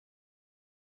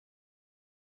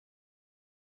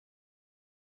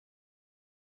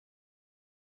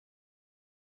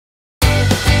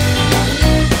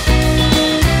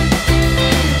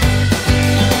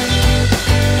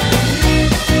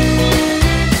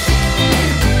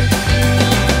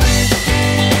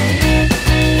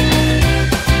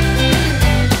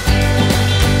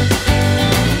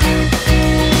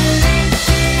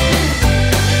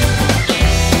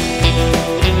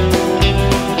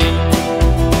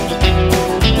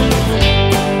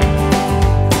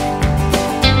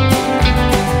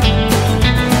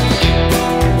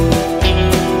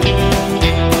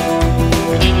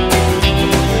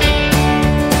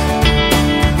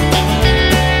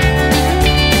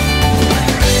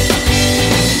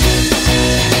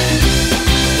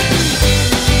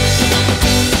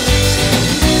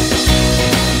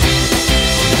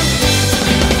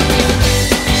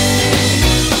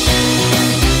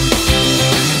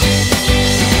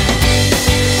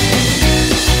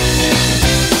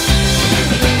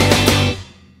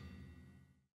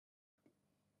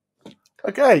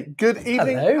Okay, good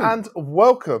evening Hello. and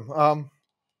welcome.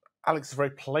 Alex is very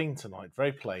plain tonight,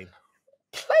 very plain.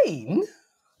 Plane?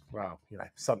 Wow,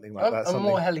 something like that. I'm Something.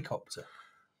 more helicopter.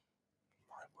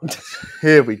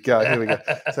 Here we go, here we go.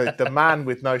 So the man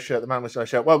with no shirt, the man with no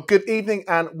shirt. Well, good evening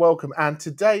and welcome. And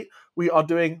today we are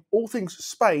doing all things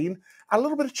Spain and a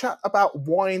little bit of chat about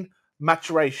wine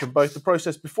maturation, both the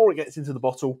process before it gets into the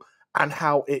bottle and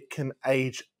how it can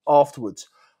age afterwards.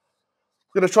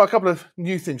 We're going to try a couple of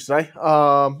new things today.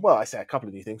 Well, I say a couple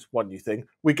of new things, one new thing.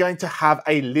 We're going to have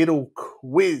a little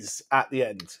quiz at the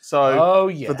end.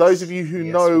 So for those of you who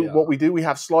know what we do, we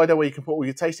have Slido where you can put all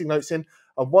your tasting notes in.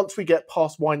 And once we get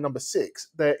past wine number 6,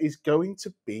 there is going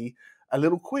to be a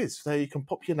little quiz. There you can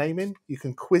pop your name in, you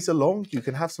can quiz along, you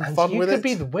can have some fun with it. You could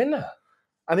be the winner.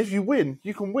 And if you win,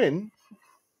 you can win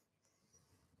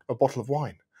a bottle of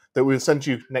wine that we'll send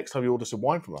you next time you order some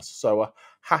wine from us. So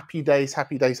happy days,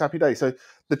 happy days, happy days. So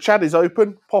the chat is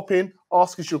open. Pop in,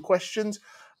 ask us your questions,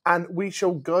 and we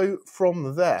shall go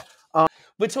from there.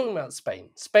 We're talking about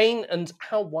Spain and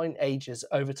how wine ages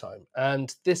over time.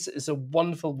 And this is a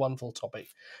wonderful, wonderful topic.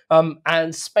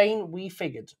 And Spain, we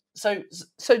figured. So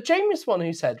Jamie's one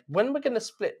who said, when we're going to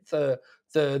split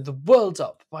the world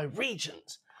up by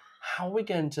regions, how are we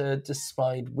going to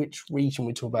decide which region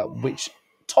we talk about, which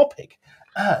topic?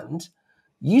 And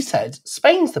you said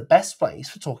Spain's the best place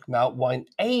for talking about wine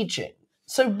aging.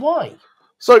 So why?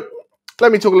 So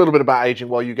let me talk a little bit about aging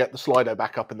while you get the Slido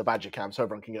back up in the Badger cam so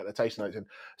everyone can get their taste notes in.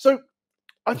 So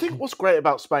I think what's great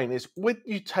about Spain is when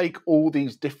you take all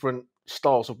these different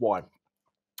styles of wine,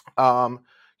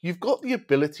 you've got the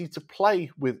ability to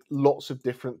play with lots of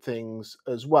different things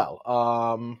as well.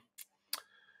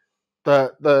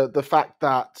 The fact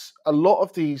that a lot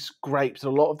of these grapes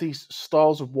and a lot of these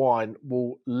styles of wine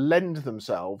will lend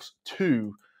themselves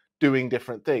to doing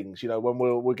different things. When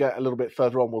we'll get a little bit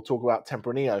further on, we'll talk about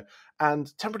Tempranillo. And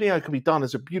Tempranillo can be done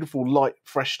as a beautiful, light,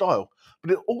 fresh style,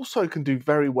 but it also can do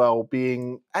very well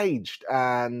being aged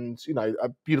and, a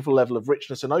beautiful level of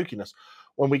richness and oakiness.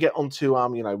 When we get onto,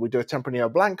 we do a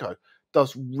Tempranillo Blanco,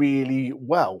 does really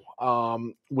well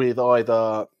with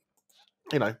either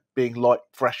being light,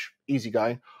 fresh,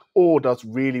 easygoing, or does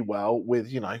really well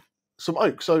with, some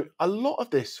oak. So a lot of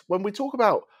this, when we talk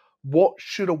about what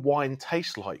should a wine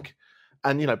taste like,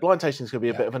 and, blind tasting is going to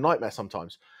be a bit of a nightmare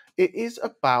sometimes, it is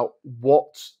about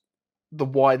what the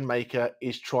winemaker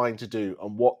is trying to do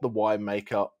and what the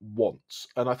winemaker wants.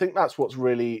 And I think that's what's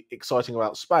really exciting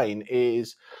about Spain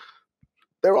is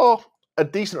there are a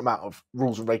decent amount of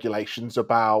rules and regulations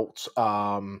about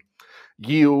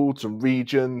yields and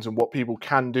regions and what people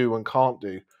can do and can't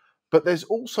do. But there's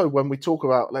also, when we talk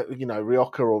about,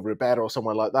 Rioja or Ribera or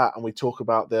somewhere like that, and we talk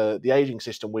about the aging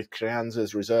system with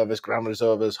crianzas, reservas, gran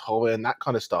reservas, joven, that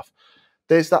kind of stuff,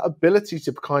 there's that ability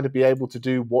to kind of be able to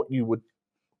do what you would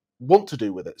want to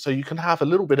do with it. So you can have a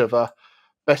little bit of a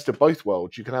best of both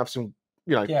worlds. You can have some,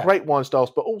 great wine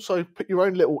styles, but also put your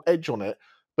own little edge on it.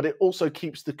 But it also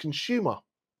keeps the consumer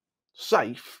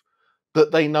safe,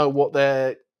 that they know what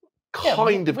they're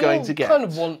going to get. Kind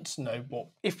of want to know what,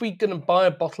 if we're going to buy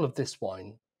a bottle of this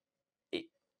wine,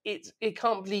 it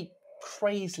can't be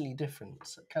crazily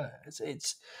different, can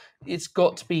it? It's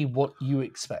got to be what you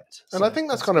expect. And I think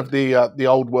that's kind of the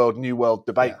old world, new world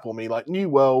debate for me. Like, new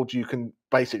world, you can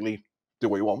basically do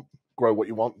what you want, grow what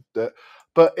you want,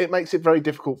 but it makes it very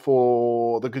difficult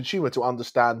for the consumer to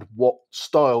understand what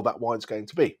style that wine's going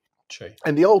to be. True.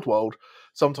 And the old world,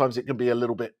 sometimes it can be a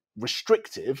little bit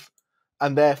restrictive,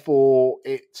 and therefore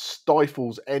it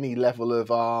stifles any level of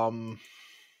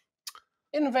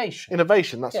innovation.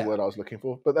 That's the word I was looking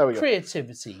for. But there we go.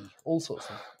 Creativity, all sorts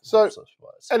of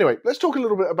words. Anyway, let's talk a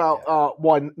little bit about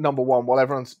wine number 1 while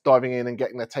everyone's diving in and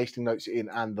getting their tasting notes in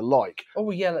and the like.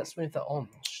 Oh yeah, let's move that on.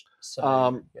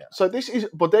 So this is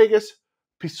Bodegas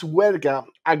Pisuerga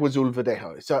Agua Azul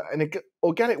Verdejo. So an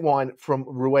organic wine from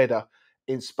Rueda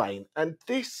in Spain. And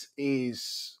this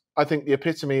is, I think, the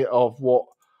epitome of what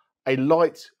a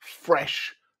light,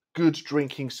 fresh, good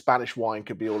drinking Spanish wine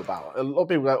could be all about. A lot of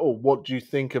people go, oh, what do you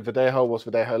think of Verdejo? What's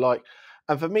Verdejo like?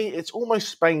 And for me, it's almost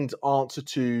Spain's answer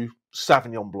to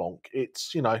Sauvignon Blanc.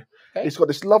 It's, it's got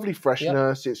this lovely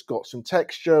freshness. It's got some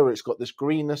texture. It's got this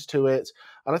greenness to it.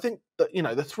 And I think that,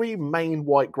 the 3 main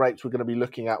white grapes we're going to be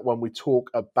looking at when we talk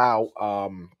about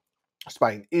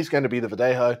Spain is going to be the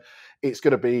Verdejo. It's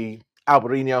going to be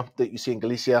Albarino that you see in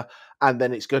Galicia. And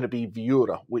then it's going to be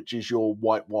Viura, which is your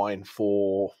white wine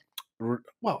for,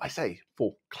 well, I say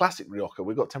for classic Rioja.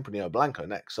 We've got Tempranillo Blanco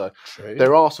next. So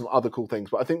there are some other cool things,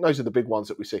 but I think those are the big ones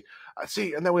that we see.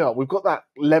 And there we are. We've got that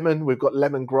lemon, we've got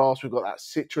lemongrass, we've got that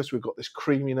citrus, we've got this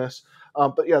creaminess.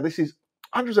 But yeah, this is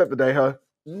 100% Verdejo.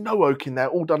 no oak in there,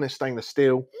 all done in stainless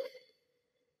steel.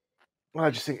 And I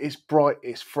just think it's bright,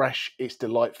 it's fresh, it's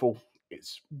delightful,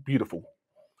 it's beautiful.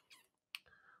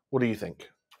 What do you think?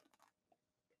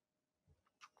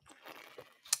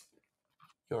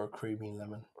 You're a creamy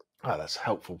lemon. Oh, that's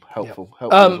helpful as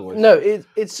always. No,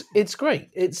 it's great.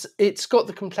 It's got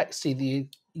the complexity that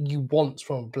you want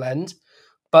from a blend,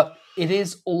 but it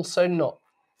is also not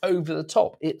over the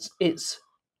top. It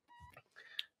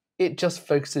just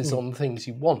focuses on the things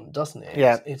you want, doesn't it?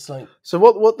 Yeah. It's like, so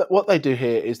what they do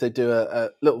here is they do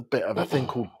a little bit of a thing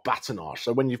called batonnage.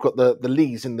 So when you've got the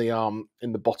lees in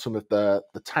the bottom of the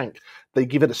tank, they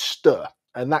give it a stir,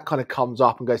 and that kind of comes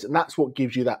up and goes, and that's what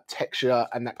gives you that texture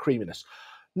and that creaminess.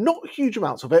 Not huge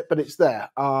amounts of it, but it's there.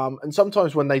 And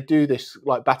sometimes when they do this,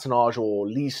 like batonnage or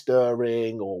lee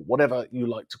stirring or whatever you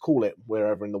like to call it,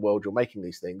 wherever in the world you're making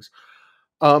these things,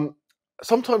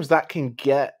 sometimes that can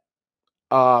get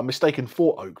mistaken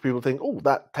for oak. People think, oh,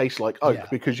 that tastes like oak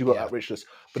because you've got that richness,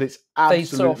 but it's absolutely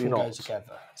they so often not. go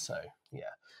together. So yeah,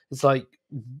 it's like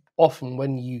often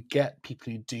when you get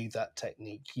people who do that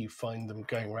technique, you find them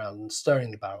going around and stirring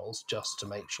the barrels just to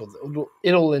make sure that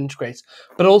it all integrates.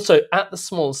 But also at the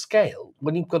small scale,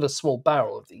 when you've got a small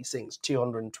barrel of these things,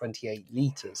 228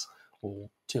 litres or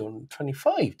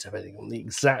 225, depending on the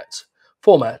exact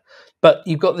format, but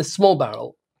you've got this small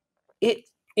barrel, it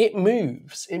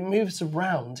moves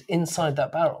around inside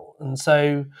that barrel. And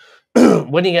so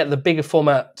when you get the bigger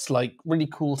formats, like really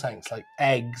cool tanks like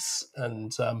eggs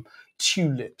and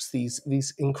tulips,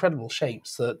 these incredible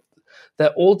shapes that they're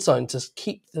all designed to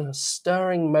keep the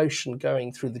stirring motion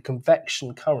going through the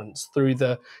convection currents, through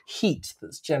the heat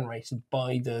that's generated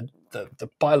by the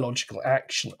biological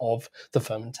action of the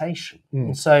fermentation.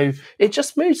 And so it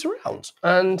just moves around.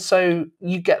 And so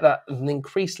you get that at an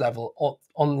increased level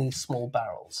on these small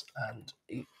barrels. And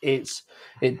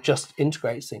it just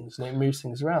integrates things and it moves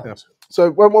things around. Yeah.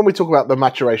 So when we talk about the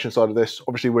maturation side of this,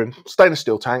 obviously we're in stainless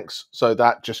steel tanks, so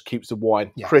that just keeps the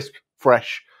wine crisp,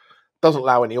 fresh, doesn't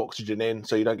allow any oxygen in,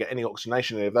 so you don't get any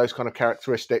oxidation, any of those kind of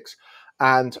characteristics.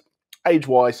 And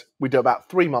age-wise, we do about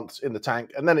 3 months in the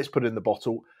tank, and then it's put in the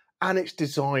bottle, and it's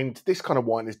designed, this kind of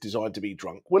wine is designed to be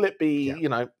drunk. Will it be,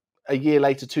 a year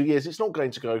later, 2 years? It's not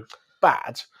going to go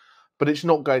bad, but it's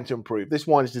not going to improve. This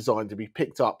wine is designed to be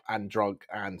picked up and drunk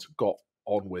and got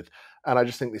on with. And I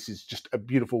just think this is just a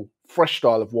beautiful, fresh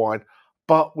style of wine,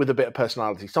 but with a bit of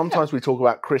personality. Sometimes we talk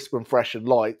about crisp and fresh and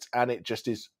light, and it just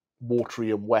is watery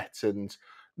and wet and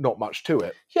not much to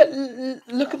it. Yeah,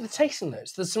 look at the tasting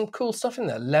notes. There's some cool stuff in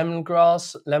there.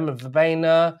 Lemongrass, lemon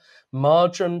verbena,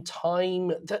 marjoram,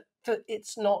 thyme. That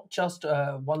it's not just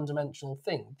a one-dimensional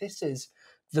thing. There's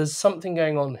something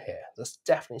going on here. There's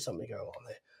definitely something going on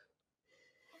there.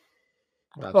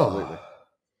 Absolutely. Oh.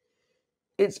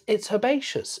 It's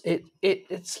herbaceous.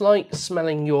 It's like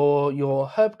smelling your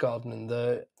herb garden in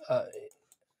the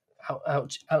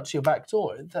out to your back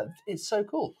door. It's so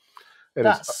cool.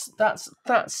 That's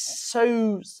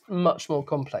so much more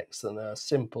complex than a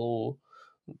simple,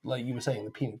 like you were saying,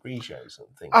 the Pinot Grigios and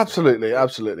things. Absolutely.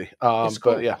 Cool.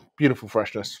 But yeah, beautiful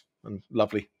freshness and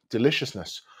lovely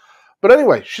deliciousness. But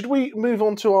anyway, should we move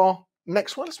on to our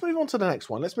next one? Let's move on to the next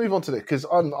one. Let's move on to this because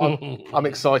I'm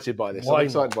excited by this. Why I'm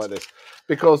excited not? by this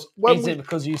because Is it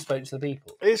because you spoke to the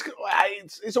people? It's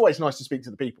always nice to speak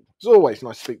to the people. It's always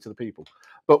nice to speak to the people.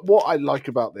 But what I like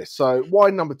about this, so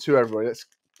wine number 2, everybody. Let's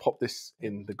pop this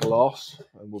in the glass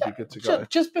and we'll be good to go.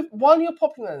 Just while you're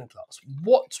popping that in the glass,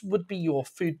 what would be your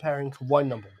food pairing for wine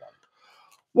number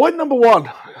 1? Wine number 1,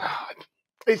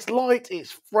 it's light,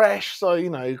 it's fresh, so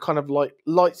kind of like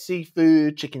light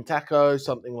seafood, chicken tacos,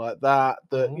 something like that.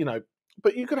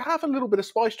 But you could have a little bit of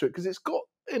spice to it because it's got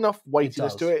enough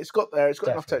weightiness to it. It's got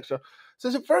enough texture. So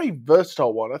it's a very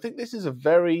versatile one. I think this is a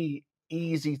very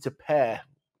easy to pair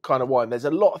kind of wine. There's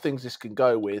a lot of things this can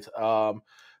go with.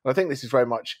 And I think this is very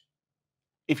much,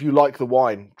 if you like the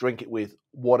wine, drink it with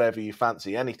whatever you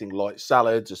fancy. Anything like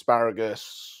salads,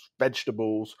 asparagus,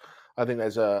 vegetables. I think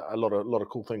there's a lot of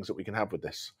cool things that we can have with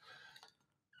this.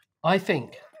 I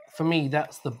think for me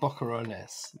that's the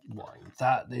Boccherones wine.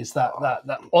 That is that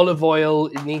olive oil.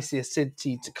 It needs the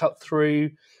acidity to cut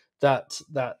through.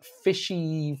 That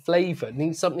fishy flavour. It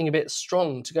needs something a bit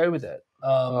strong to go with it.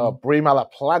 Bream alla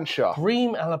plancha.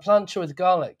 Bream alla plancha with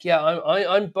garlic. Yeah,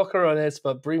 I'm Boccherones,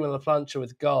 but bream alla plancha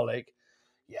with garlic.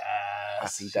 Yes.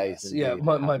 Happy days. Yes. Yeah,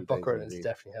 my Boccherones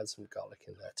definitely has some garlic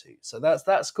in there too. So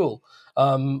that's cool.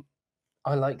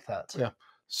 I like that. Yeah.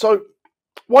 So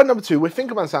wine number 2, we're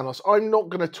Finca Manzanos. I'm not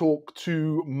going to talk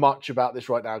too much about this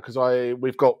right now because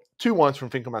we've got 2 wines from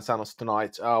Finca Manzanos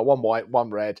tonight. One white, one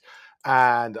red.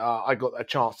 And I got a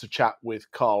chance to chat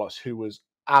with Carlos, who was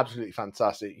absolutely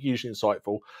fantastic, hugely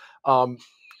insightful. And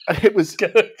it was.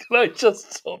 Can I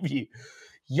just stop you?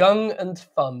 Young and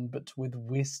fun, but with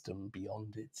wisdom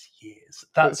beyond its years.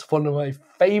 That's one of my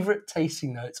favourite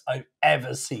tasting notes I've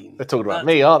ever seen. They're talking about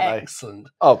me, aren't they? Excellent.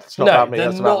 Oh, it's not about me. They're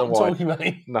That's about the not wine. talking about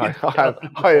you. No,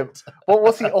 I am.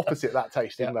 What's the opposite of that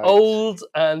tasting note? Old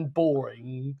and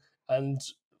boring, and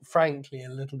frankly a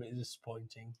little bit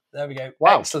disappointing. There we go.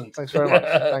 Wow. Excellent. Thanks very much.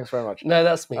 Thanks very much. No,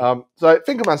 that's me. So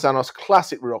Finca Manzanos,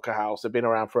 classic Rioja house. They've been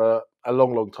around for a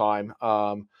long, long time.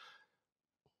 And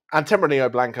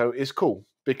Tempranillo Blanco is cool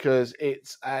because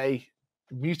it's a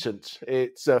mutant.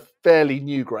 It's a fairly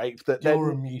new grape that You're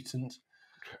a mutant.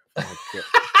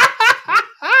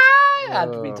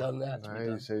 Had to be done. That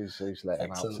who's letting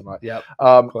out tonight? Yep.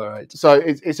 Quite right. So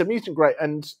it's a mutant grape,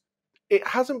 and it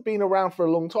hasn't been around for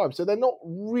a long time. So they're not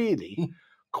really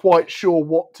quite sure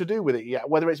what to do with it yet.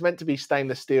 Whether it's meant to be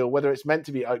stainless steel, whether it's meant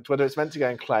to be oaked, whether it's meant to go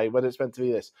in clay, whether it's meant to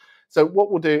be this. So what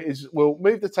we'll do is we'll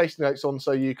move the tasting notes on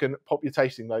so you can pop your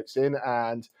tasting notes in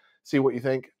and see what you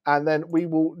think, and then we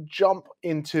will jump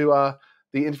into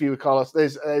the interview with Carlos.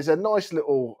 There's a nice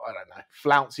little, I don't know,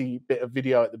 flouncy bit of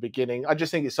video at the beginning. I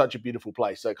just think it's such a beautiful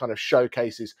place. So it kind of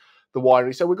showcases the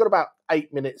winery. So we've got about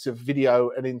 8 minutes of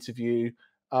video and interview.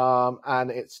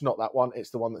 And it's not that one. It's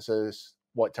the one that says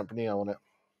White Tempranillo on it.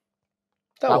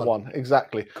 That one.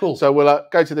 Exactly. Cool. So we'll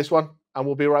go to this one and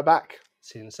we'll be right back.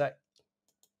 See you in a sec.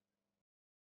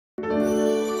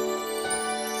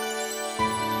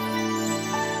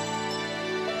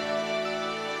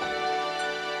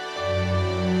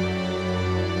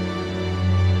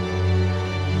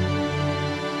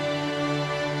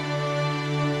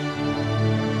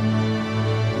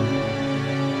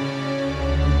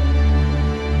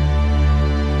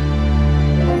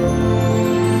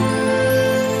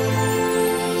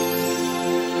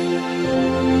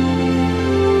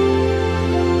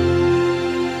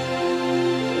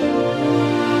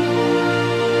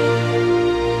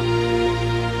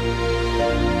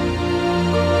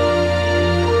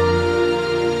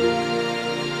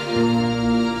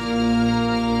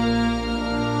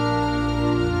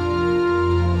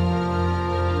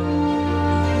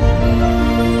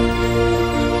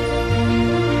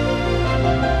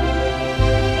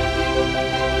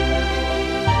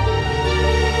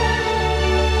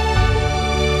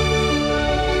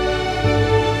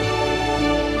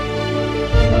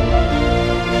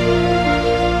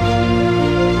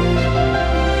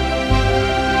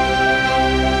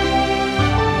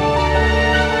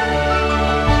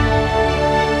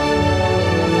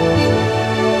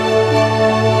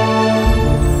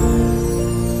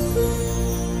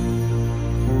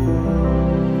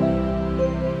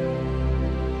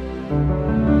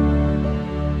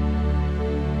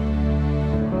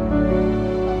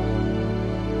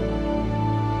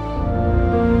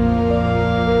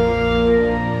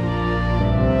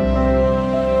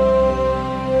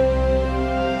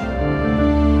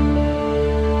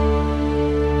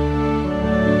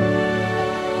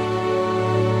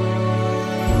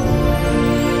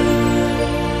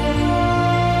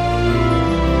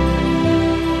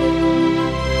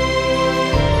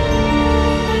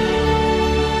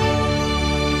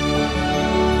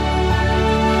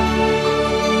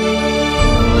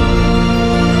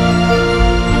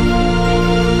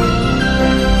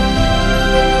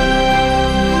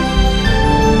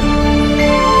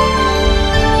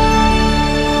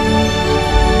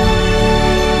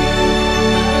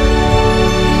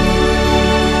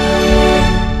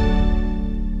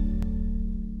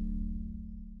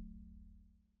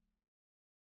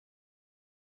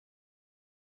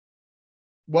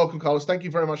 Welcome, Carlos. Thank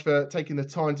you very much for taking the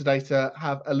time today to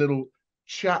have a little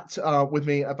chat with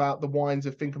me about the wines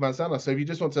of Finca Manzana. So if you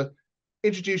just want to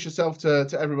introduce yourself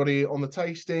to everybody on the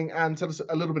tasting and tell us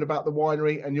a little bit about the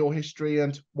winery and your history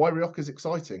and why Rioja is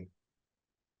exciting.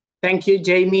 Thank you,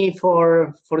 Jamie,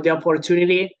 for the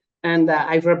opportunity. And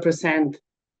I represent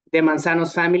the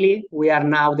Manzanos family. We are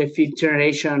now the 5th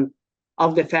generation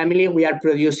of the family. We are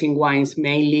producing wines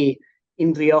mainly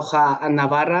in Rioja and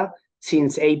Navarra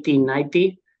since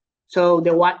 1890. So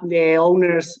the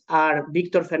owners are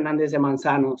Victor Fernandez de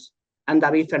Manzanos and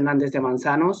David Fernandez de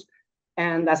Manzanos.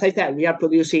 And as I said, we are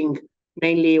producing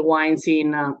mainly wines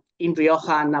in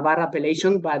Rioja and Navarra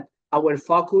appellation, but our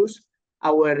focus,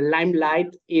 our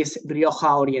limelight is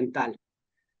Rioja Oriental.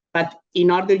 But in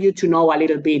order you to know a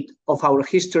little bit of our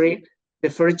history, the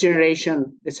first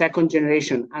generation, the second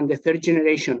generation, and the third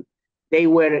generation, they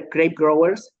were grape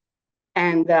growers.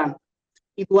 And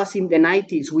it was in the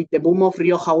 90s with the boom of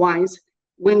Rioja wines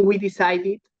when we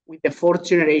decided, with the 4th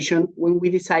generation, when we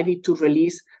decided to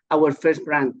release our first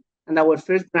brand. And our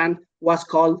first brand was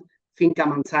called Finca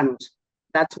Manzanos.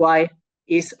 That's why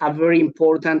it's a very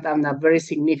important and a very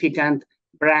significant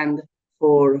brand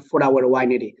for our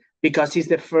winery, because it's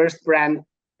the first brand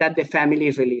that the family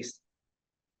released.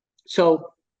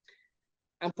 So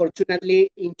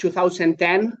unfortunately, in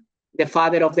 2010, the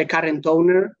father of the current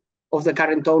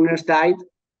owners died.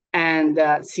 And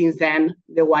since then,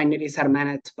 the wineries are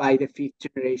managed by the fifth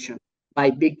generation, by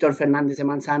Victor Fernandez de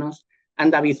Manzanos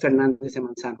and David Fernandez de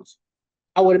Manzanos.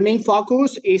 Our main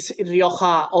focus is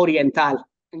Rioja Oriental.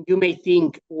 And you may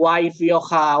think, why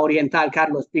Rioja Oriental,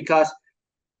 Carlos? Because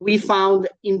we found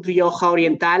in Rioja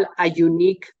Oriental a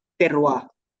unique terroir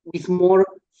with more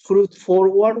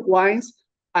fruit-forward wines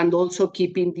and also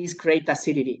keeping this great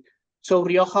acidity. So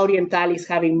Rioja Oriental is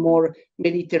having more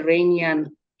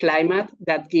Mediterranean climate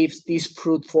that gives this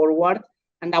fruit forward.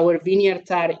 And our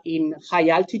vineyards are in high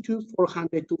altitude,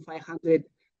 400 to 500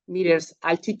 meters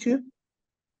altitude.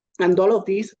 And all of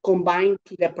this combined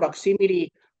to the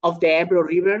proximity of the Ebro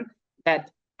River that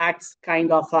acts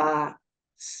kind of a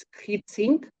heat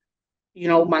sink,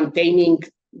 maintaining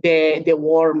the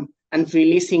warm and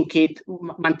releasing it,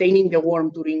 maintaining the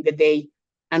warm during the day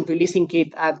and releasing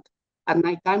it at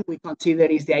nighttime, we consider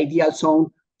is the ideal zone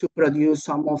to produce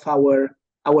some of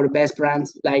our best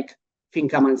brands like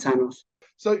Finca Manzanos.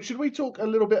 So should we talk a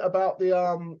little bit about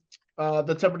the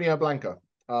Tempranillo Blanca?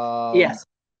 Yes.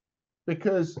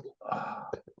 Because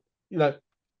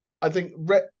I think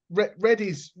red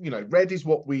is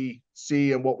what we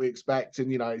see and what we expect,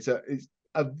 and it's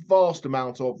a vast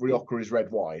amount of Rioja is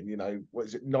red wine. What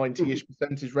is it,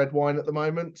 90-ish% is red wine at the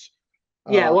moment?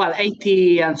 Yeah, well,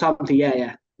 80 and something.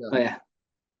 Yeah. Oh, yeah.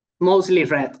 Mostly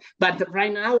red, but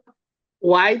right now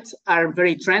whites are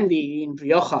very trendy in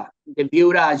Rioja. The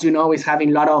Viura, as you know, is having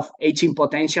a lot of aging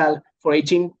potential for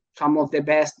aging. Some of the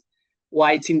best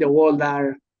whites in the world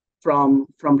are from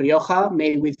Rioja,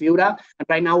 made with Viura. And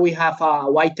right now we have a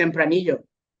white Tempranillo.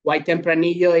 White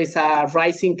Tempranillo is a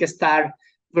rising star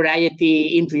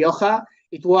variety in Rioja.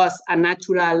 It was a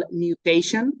natural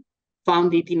mutation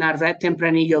found it in a red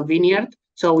Tempranillo vineyard.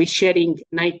 So we're sharing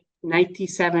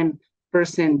 97%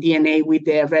 DNA with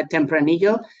the red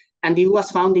Tempranillo. And it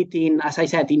was founded in, as I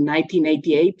said, in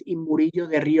 1988 in Murillo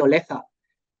de Rio Leza.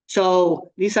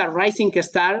 So these are rising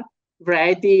star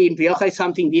variety in Rioja is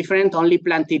something different, only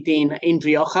planted in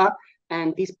Rioja.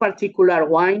 And this particular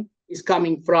wine is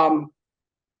coming from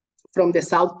the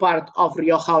south part of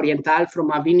Rioja Oriental,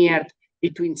 from a vineyard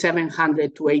between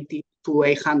 700 to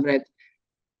 800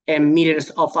 meters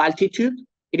of altitude.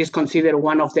 It is considered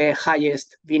one of the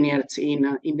highest vineyards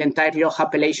in the entire Rioja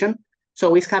appellation.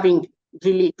 So it's having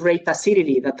really great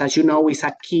acidity that, as you know, is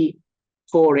a key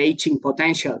for aging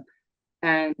potential.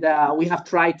 And we have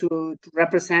tried to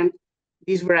represent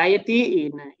this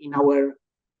variety in our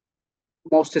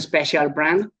most special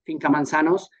brand, Finca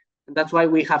Manzanos. And that's why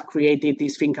we have created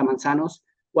this Finca Manzanos,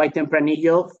 white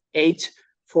Tempranillo, aged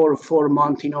for 4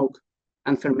 months in oak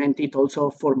and fermented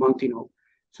also 4 months in oak.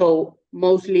 So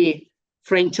mostly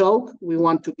French oak. We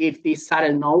want to give these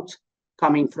subtle notes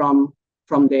coming from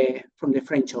the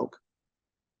French oak.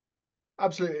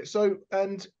 Absolutely. So,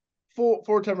 and for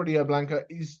Tempranillo Blanca,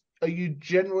 are you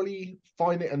generally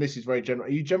finding, and this is very general,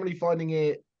 are you generally finding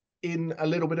it in a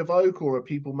little bit of oak, or are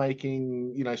people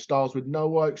making styles with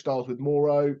no oak, styles with more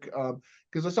oak?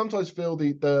 Because I sometimes feel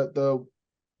the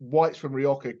whites from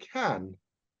Rioja can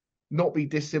not be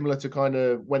dissimilar to kind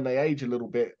of, when they age a little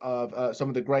bit, of some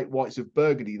of the great whites of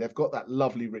Burgundy. They've got that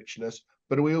lovely richness,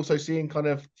 but are we also seeing kind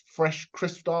of fresh,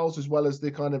 crisp styles as well as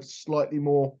the kind of slightly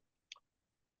more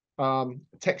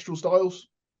textural styles?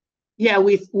 Yeah,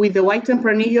 with the white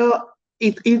Tempranillo,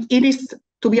 it is,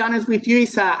 to be honest with you,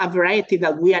 it's a variety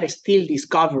that we are still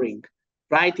discovering,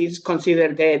 right? It's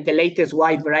considered the latest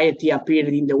white variety appeared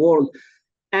in the world.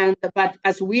 But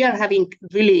as we are having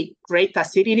really great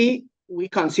acidity, we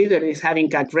consider it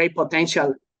having a great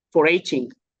potential for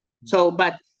aging. So,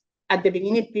 but at the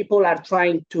beginning, people are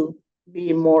trying to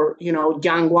be more,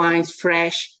 young wines,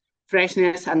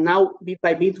 freshness, and now bit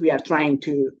by bit, we are trying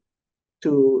to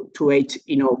age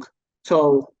in oak.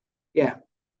 So, yeah.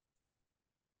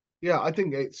 Yeah, I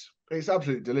think it's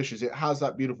absolutely delicious. It has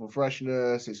that beautiful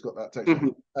freshness. It's got that texture.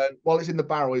 And while it's in the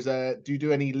barrel, do you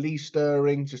do any lee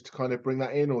stirring just to kind of bring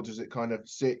that in, or does it kind of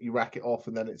sit, you rack it off,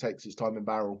 and then it takes its time in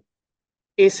barrel?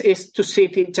 Is to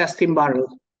sit it just in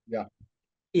barrel. Yeah.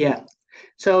 Yeah.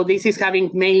 So this is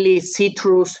having mainly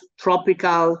citrus,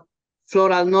 tropical,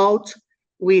 floral notes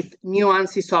with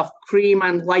nuances of cream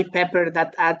and white pepper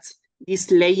that adds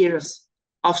these layers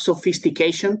of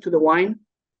sophistication to the wine.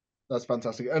 That's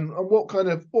fantastic. And what kind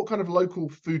of local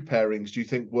food pairings do you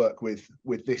think work with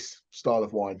this style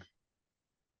of wine?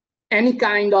 Any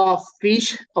kind of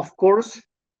fish, of course.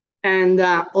 and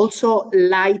also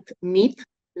light meat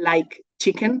like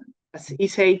chicken, as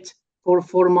is aged for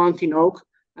 4 months in oak.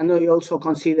 And we also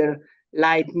consider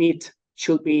light meat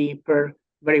should be paired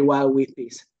very well with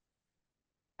this.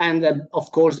 And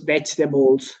of course,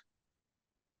 vegetables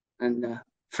and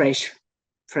fresh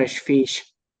fish.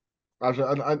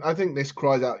 I think this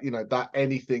cries out, that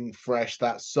anything fresh,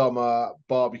 that summer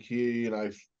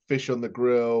barbecue, fish on the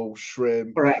grill,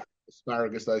 shrimp, Correct.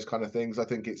 asparagus, those kind of things. I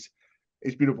think it's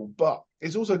beautiful, but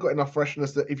it's also got enough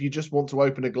freshness that if you just want to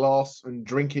open a glass and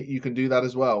drink it, you can do that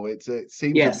as well. It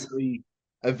seems Yes.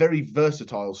 a very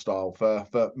versatile style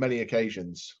for many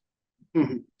occasions.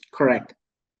 Mm-hmm. Correct.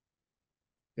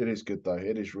 It is good though.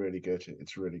 It is really good.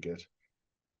 It's really good.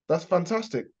 That's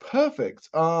fantastic. Perfect.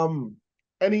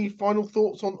 Any final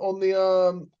thoughts on the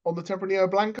Tempranillo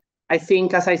Blanco? I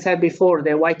think, as I said before,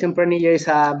 the white Tempranillo is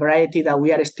a variety that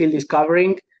we are still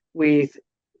discovering with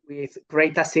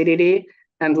great acidity,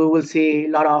 and we will see a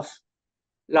lot of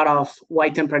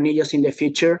white Tempranillos in the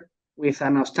future with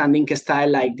an outstanding style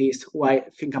like this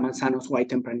white Finca Manzano's white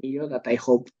Tempranillo that I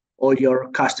hope all your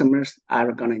customers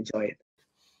are gonna enjoy it.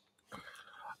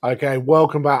 Okay,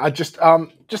 welcome back. I just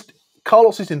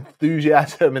Carlos's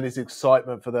enthusiasm and his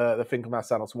excitement for the Finca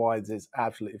Manzano's wines is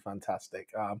absolutely fantastic.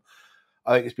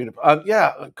 I think it's beautiful.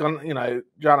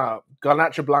 Jana,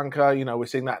 Garnacha Blanca, we're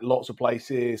seeing that in lots of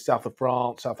places, south of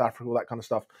France, South Africa, all that kind of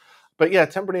stuff. But yeah,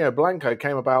 Tempranillo Blanco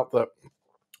came about that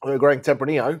we were growing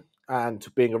Tempranillo and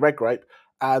being a red grape.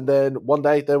 And then one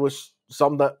day there was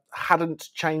some that hadn't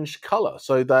changed colour.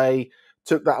 So they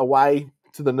took that away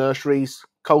to the nurseries,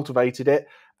 cultivated it,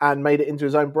 and made it into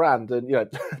his own brand. And,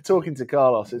 talking to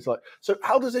Carlos, it's like, so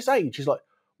how does this age? He's like,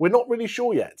 we're not really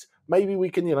sure yet. Maybe we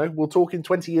can, we'll talk in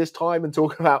 20 years' time and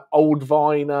talk about old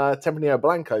vine Tempranillo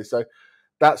Blanco. So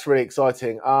that's really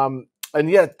exciting. And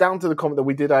yeah, down to the comment that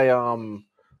we did a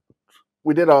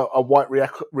white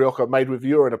Rioja made with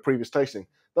you in a previous tasting.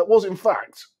 That was, in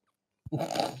fact,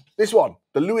 this one,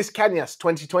 the Luis Cañas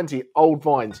 2020 Old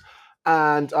Vines.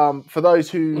 And for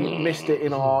those who missed it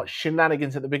in our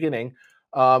shenanigans at the beginning,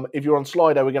 if you're on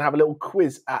Slido, we're going to have a little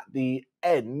quiz at the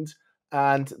end,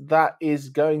 and that is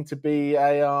going to be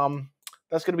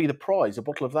that's going to be the prize, a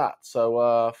bottle of that.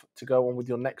 So to go on with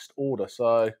your next order.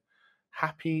 So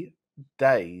happy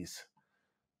days.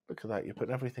 Look at that, you're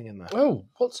putting everything in there. Oh,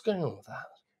 what's going on with that?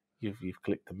 You've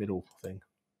clicked the middle thing.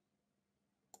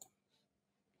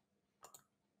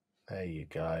 There you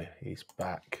go. He's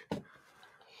back.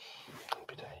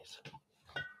 Happy days.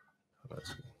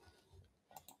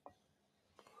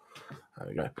 There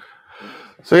we go.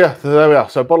 So yeah, so there we are.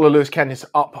 So bottle of Luis Cañas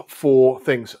up for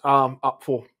things. Up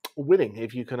for winning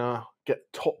if you can get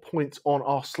top points on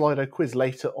our Slido quiz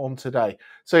later on today.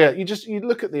 So yeah, you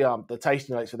look at the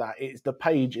tasting notes for that. The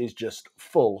page is just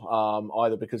full.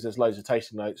 Either because there's loads of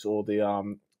tasting notes or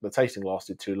the tasting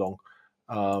lasted too long.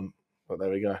 But there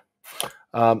we go.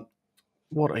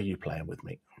 What are you playing with,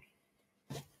 mate?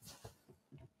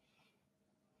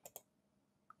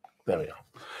 There we are.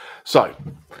 So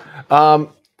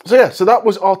that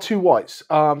was our two whites.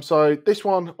 So this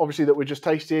one, obviously, that we just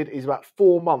tasted is about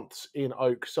 4 months in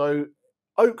oak. So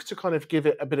oak to kind of give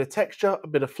it a bit of texture, a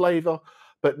bit of flavour,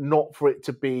 but not for it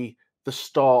to be the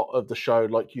start of the show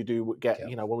like you do get,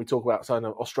 when we talk about some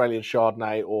Australian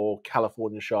Chardonnay or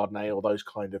California Chardonnay or those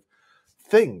kind of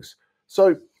things.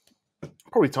 So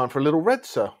probably time for a little red,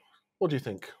 sir. What do you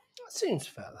think? That seems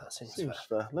fair. That seems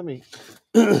fair. Let me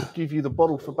give you the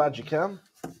bottle for Badger Cam.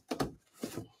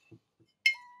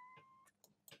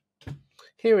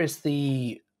 Here is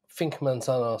the Finca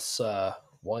Manzano's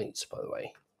white, by the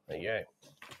way. There you go.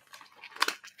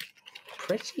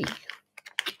 Pretty.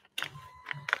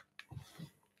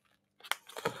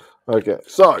 Okay,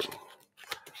 so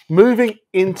moving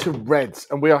into reds,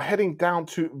 and we are heading down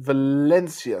to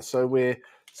Valencia. So we're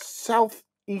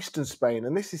southeastern Spain,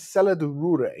 and this is Cella de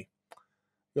Rure.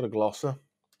 Got a glass, sir?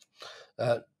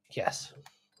 Yes.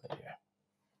 There you go.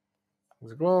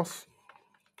 There's a glass.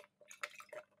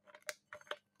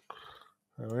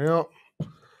 There we are.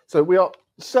 So we are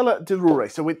Cella de Rure.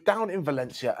 So we're down in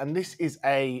Valencia, and this is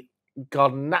a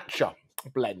Garnacha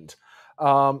blend.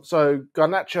 So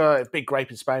Garnacha, a big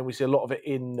grape in Spain. We see a lot of it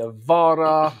in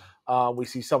Navarra. We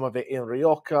see some of it in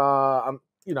Rioja.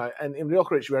 And in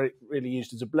Rioja, it's really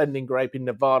used as a blending grape. In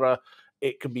Navarra,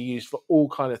 it can be used for all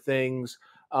kind of things.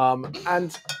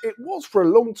 And it was for a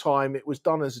long time, it was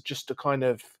done as just a kind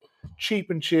of cheap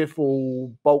and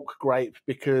cheerful bulk grape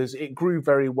because it grew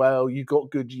very well. You got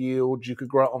good yield. You could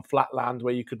grow it on flat land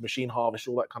where you could machine harvest,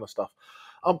 all that kind of stuff.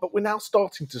 But we're now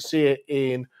starting to see it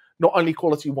in not only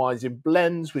quality wines in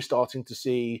blends. We're starting to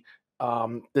see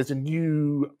there's a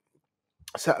new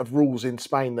set of rules in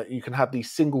Spain that you can have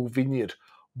these single vineyard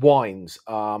wines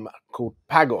called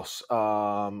pagos.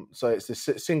 So it's this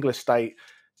single estate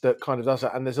that kind of does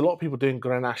that. And there's a lot of people doing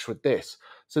Grenache with this.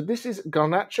 So this is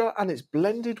Garnacha, and it's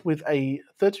blended with a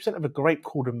 30% of a grape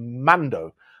called a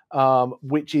Mando,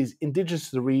 which is indigenous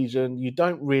to the region. You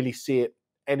don't really see it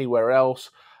anywhere else.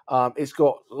 It's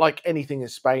got, like anything in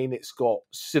Spain, it's got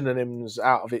synonyms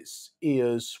out of its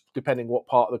ears, depending what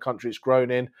part of the country it's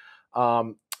grown in.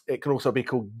 It can also be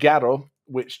called garro,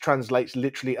 which translates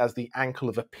literally as the ankle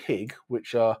of a pig,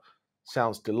 which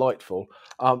sounds delightful.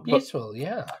 Beautiful,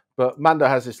 yeah. But Mando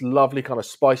has this lovely kind of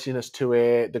spiciness to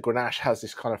it. The Grenache has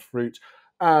this kind of fruit.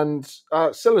 And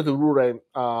Cella de Rure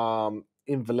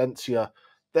in Valencia,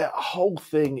 their whole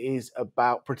thing is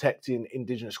about protecting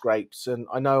indigenous grapes. And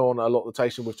I know on a lot of the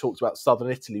tasting we've talked about southern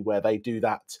Italy, where they do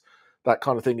that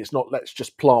kind of thing. It's not let's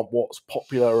just plant what's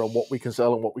popular and what we can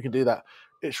sell and what we can do that.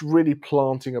 It's really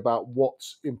planting about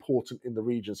what's important in the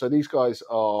region. So these guys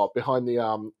are behind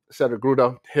the Serra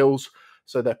Gruda hills,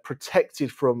 so they're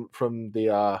protected from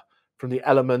the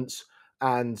elements,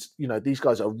 and these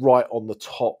guys are right on the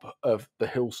top of the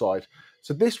hillside.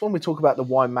 So this one, we talk about the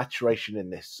wine maturation in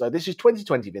this. So this is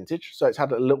 2020 vintage, so it's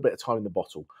had a little bit of time in the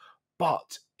bottle,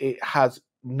 but it has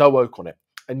no oak on it.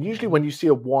 And usually when you see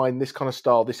a wine this kind of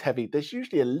style, this heavy, there's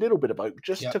usually a little bit of oak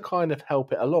just to kind of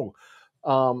help it along.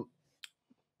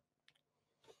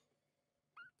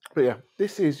 But yeah,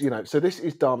 this is, so this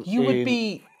is done. You would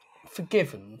be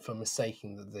forgiven for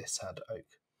mistaking that this had oak,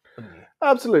 wouldn't you?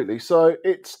 Absolutely. So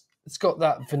it's got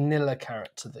that vanilla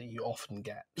character that you often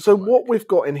get. So what we've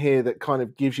got in here that kind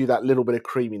of gives you that little bit of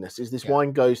creaminess is this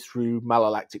wine goes through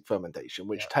malolactic fermentation,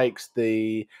 which takes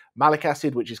the malic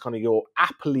acid, which is kind of your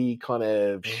appley kind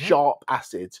of sharp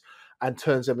acids, and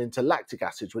turns them into lactic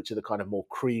acids, which are the kind of more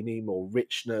creamy, more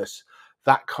richness,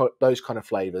 those kind of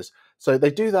flavors. So they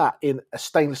do that in a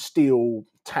stainless steel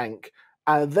tank,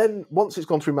 and then once it's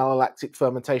gone through malolactic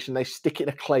fermentation, they stick it in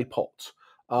a clay pot.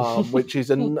 Which is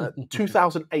a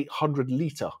 2,800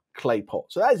 litre clay pot.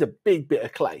 So that is a big bit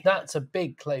of clay. That's a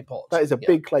big clay pot. That is a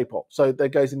big clay pot. So that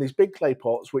goes in these big clay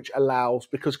pots, which allows,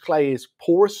 because clay is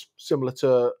porous, similar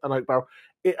to an oak barrel,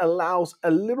 it allows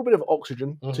a little bit of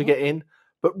oxygen to get in,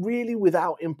 but really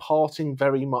without imparting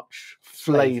very much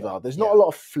flavour. There's not a lot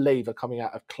of flavour coming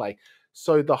out of clay.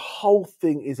 So the whole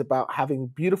thing is about having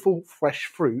beautiful, fresh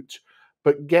fruit,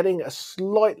 but getting a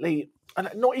slightly, and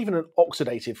not even an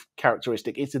oxidative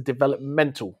characteristic, it's a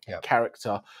developmental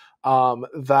character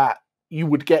that you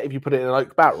would get if you put it in an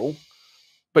oak barrel,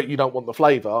 but you don't want the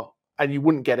flavour, and you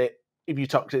wouldn't get it if you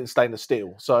tucked it in stainless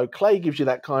steel. So clay gives you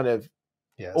that kind of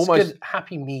almost good,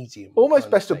 happy medium. Almost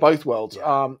best of both worlds.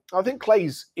 I think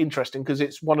clay's interesting because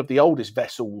it's one of the oldest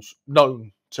vessels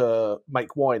known to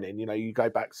make wine in. You go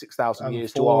back 6,000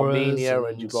 years to Armenia,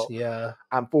 and you've got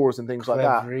amphoras and things like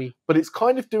that. But it's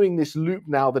kind of doing this loop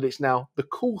now that it's now the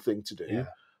cool thing to do.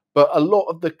 But a lot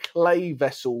of the clay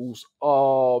vessels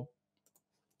are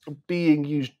being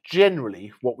used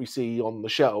generally, what we see on the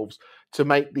shelves, to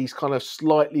make these kind of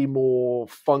slightly more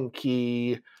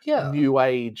funky, new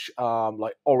age,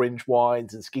 like orange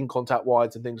wines and skin contact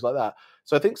wines and things like that.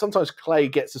 So I think sometimes clay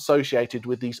gets associated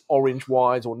with these orange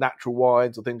wines or natural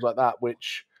wines or things like that,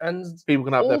 which people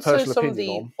can have their personal opinion on. Also some of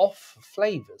the off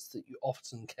flavours that you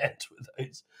often get with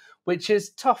those, which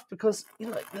is tough because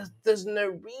there's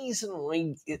no reason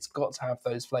why it's got to have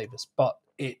those flavours, but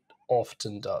it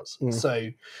often does. So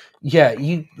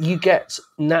you get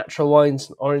natural wines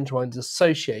and orange wines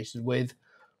associated with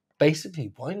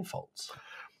basically wine faults.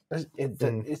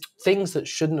 It's things that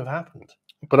shouldn't have happened.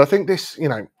 But I think this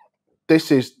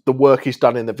is the work is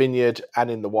done in the vineyard and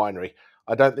in the winery.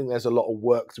 I don't think there's a lot of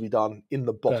work to be done in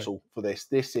the bottle for this.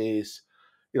 This is,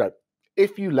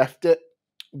 if you left it,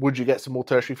 would you get some more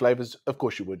tertiary flavours? Of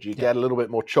course you would. You get a little bit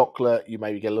more chocolate. You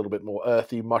maybe get a little bit more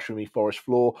earthy, mushroomy forest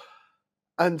floor.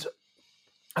 And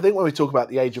I think when we talk about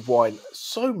the age of wine,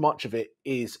 so much of it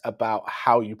is about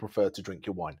how you prefer to drink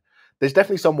your wine. There's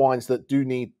definitely some wines that do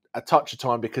need a touch of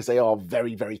time because they are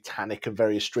very, very tannic and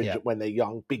very astringent when they're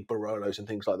young, big Barolos and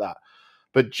things like that.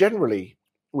 But generally,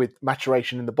 with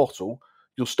maturation in the bottle,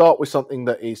 you'll start with something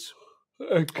that is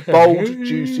bold,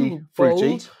 juicy,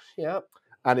 fruity.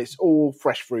 And it's all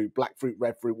fresh fruit, black fruit,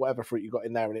 red fruit, whatever fruit you got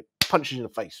in there, and it punches you in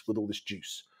the face with all this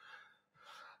juice.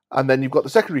 And then you've got the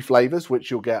secondary flavours,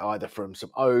 which you'll get either from some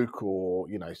oak or,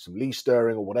 some lee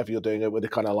stirring or whatever you're doing it with, the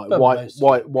kind of like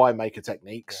winemaker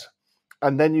techniques.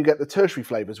 And then you get the tertiary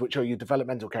flavours, which are your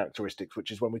developmental characteristics,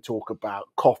 which is when we talk about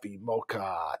coffee,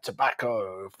 mocha,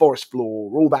 tobacco, forest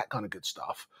floor, all that kind of good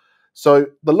stuff. So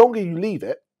the longer you leave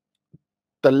it,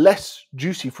 the less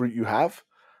juicy fruit you have,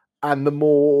 and the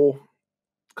more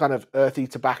kind of earthy,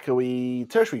 tobacco-y,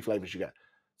 tertiary flavors you get.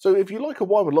 So if you like a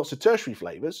wine with lots of tertiary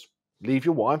flavors, leave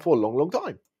your wine for a long, long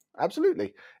time.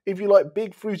 Absolutely. If you like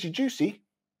big, fruity, juicy,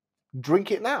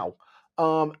 drink it now.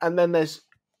 And then there's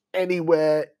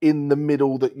anywhere in the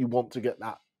middle that you want to get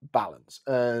that balance.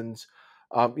 And,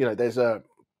 there's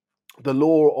the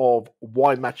law of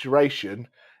wine maturation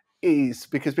is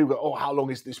because people go, oh, how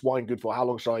long is this wine good for? How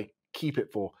long should I keep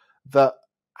it for? That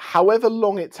however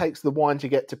long it takes the wine to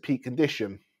get to peak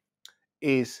condition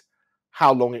is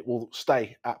how long it will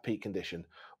stay at peak condition,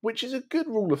 which is a good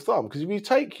rule of thumb. Because if you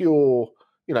take your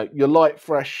light,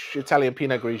 fresh Italian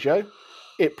Pinot Grigio,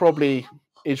 it probably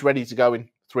is ready to go in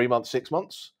 3 months, 6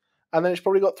 months. And then it's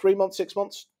probably got 3 months, 6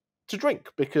 months to drink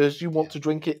because you want to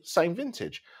drink it same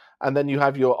vintage. And then you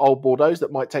have your old Bordeaux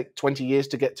that might take 20 years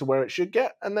to get to where it should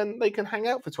get, and then they can hang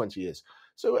out for 20 years.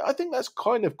 So I think that's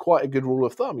kind of quite a good rule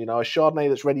of thumb. A Chardonnay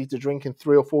that's ready to drink in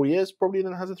 3 or 4 years probably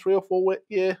then has a 3 or 4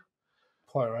 year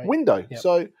window. Yep.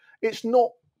 So it's not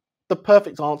the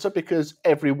perfect answer because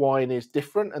every wine is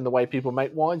different and the way people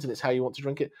make wines and it's how you want to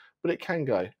drink it, but it can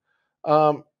go.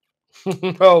 Oh,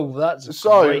 that's a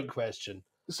great question.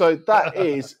 So that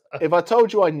is, if I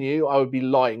told you I knew, I would be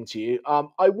lying to you.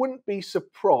 I wouldn't be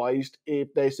surprised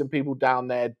if there's some people down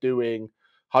there doing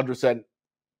 100%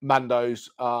 Mandos,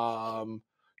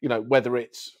 whether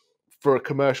it's for a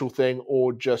commercial thing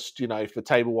or just, for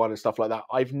table wine and stuff like that.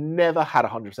 I've never had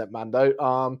 100%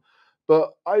 Mando, but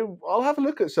I'll have a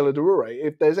look at Cellar d'Orure.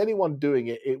 If there's anyone doing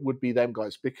it, it would be them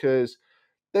guys because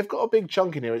they've got a big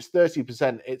chunk in here. It's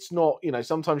 30%. It's not,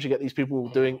 sometimes you get these people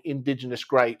doing indigenous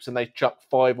grapes and they chuck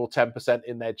 5 or 10%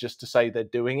 in there just to say they're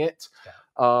doing it.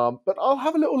 Yeah. But I'll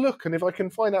have a little look, and if I can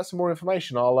find out some more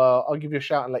information, I'll give you a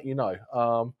shout and let you know.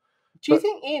 Do you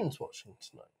think Ian's watching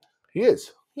tonight? He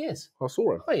is. He is. I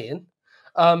saw him. Hi,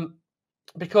 Ian.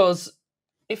 Because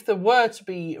if there were to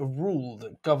be a rule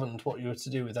that governed what you were to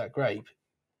do with that grape,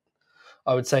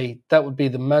 I would say that would be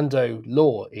the Mando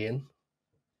law, Ian.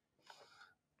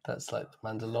 That's like the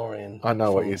Mandalorian. I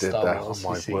know what you did there. Oh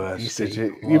my word!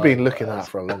 You've been looking at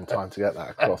for a long time to get that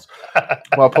across.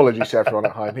 My apologies to everyone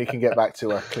at home. He can get back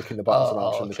to clicking the buttons and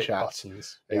answering the chat.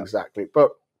 Buttons. Exactly.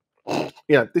 But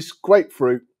this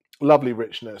grapefruit, lovely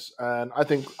richness, and I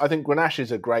think Grenache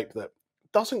is a grape that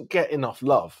doesn't get enough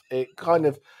love. It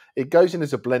goes in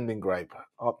as a blending grape.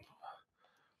 I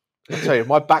tell you,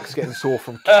 my back's getting sore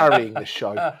from carrying this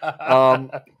show.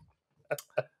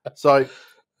 So,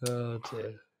 oh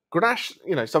dear.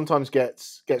 Grenache, sometimes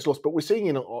gets lost, but we're seeing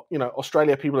in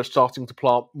Australia, people are starting to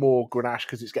plant more Grenache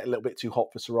because it's getting a little bit too hot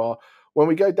for Syrah. When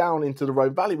we go down into the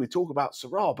Rhone Valley, we talk about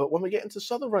Syrah, but when we get into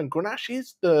Southern Rhone, Grenache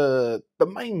is the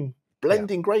main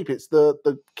blending grape. It's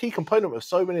the key component of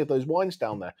so many of those wines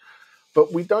down there,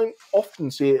 but we don't often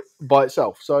see it by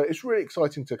itself. So it's really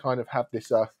exciting to kind of have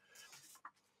this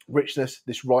richness,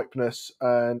 this ripeness,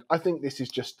 and I think this is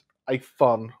just a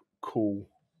fun, cool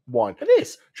wine. It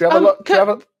is. Should we have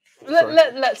a look?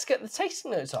 Let's get the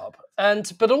tasting notes up,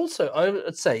 but also I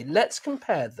would say let's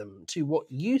compare them to what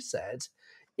you said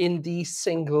in the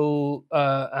single,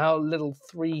 our little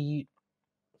 3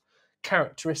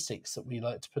 characteristics that we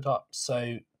like to put up.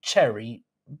 So cherry,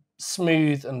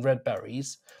 smooth, and red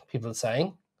berries. People are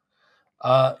saying.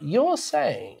 You're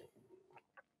saying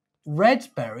red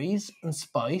berries and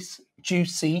spice,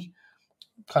 juicy,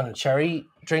 kind of cherry,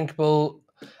 drinkable,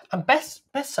 and best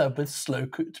served with slow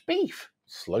cooked beef.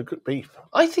 Slow cooked beef.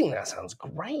 I think that sounds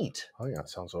great. I think that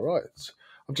sounds all right.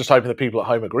 I'm just hoping the people at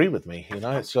home agree with me.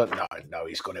 It's no,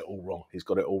 he's got it all wrong. He's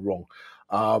got it all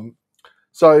wrong.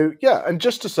 So yeah, and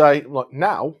just to say, like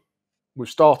now we've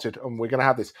started and we're going to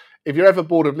have this. If you're ever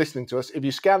bored of listening to us, if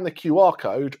you scan the QR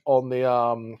code on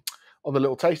the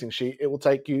little tasting sheet, it will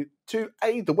take you to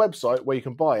A, the website where you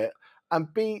can buy it,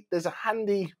 and B, there's a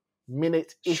handy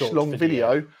minute-ish long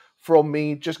video from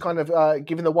me just kind of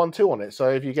giving the 1-2 on it. So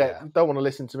if you don't want to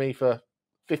listen to me for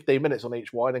 15 minutes on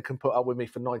each wine and can put up with me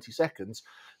for 90 seconds,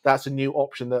 that's a new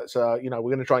option that's, we're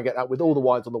going to try and get that with all the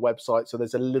wines on the website. So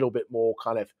there's a little bit more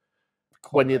kind of,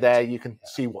 when you're there, you can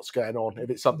see what's going on.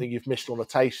 If it's something you've missed on a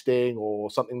tasting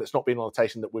or something that's not been on a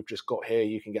tasting that we've just got here,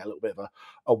 you can get a little bit of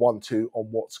a 1-2 on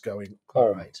what's going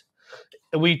on. Right.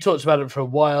 We talked about it for a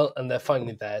while and they're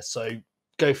finally there. So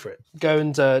go for it. Go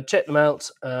and check them out.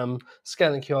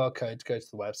 Scan the QR code, go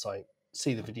to the website,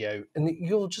 see the video, and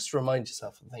you'll just remind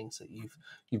yourself of things that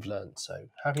you've learned. So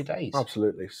happy days.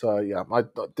 Absolutely. So yeah, I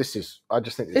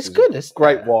just think this is good. It's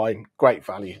great wine, great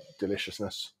value,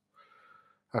 deliciousness.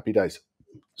 Happy days.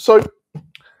 So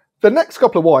the next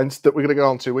couple of wines that we're going to go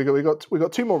on to, we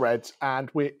got 2 more reds, and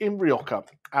we're in Rioja,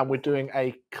 and we're doing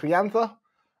a Crianza,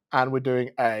 and we're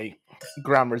doing a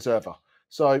Gran Reserva.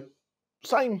 So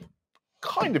same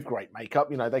kind of great makeup.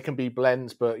 You know, they can be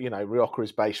blends, but, you know, Rioja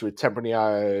is based with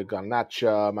Tempranillo,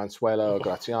 Garnacha, Mansuelo,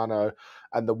 Graziano,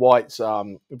 and the whites,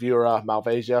 Vura,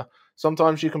 Malvasia.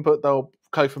 Sometimes you can they'll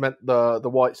co-ferment the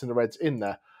whites and the reds in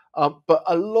there. But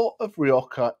a lot of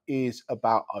Rioja is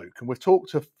about oak, and we've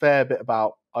talked a fair bit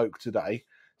about oak today.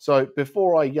 So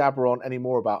before I yabber on any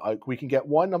more about oak, we can get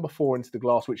wine number 4 into the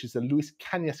glass, which is the Luis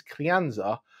Cañas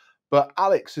Crianza. But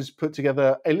Alex has put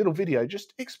together a little video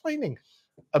just explaining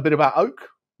a bit about oak,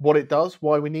 what it does,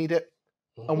 why we need it,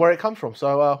 and where it comes from.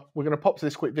 So we're going to pop to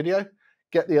this quick video,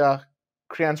 get the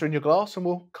Crianza in your glass, and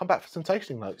we'll come back for some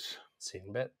tasting notes. See you in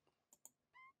a bit.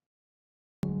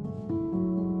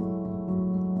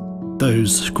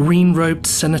 Those green-robed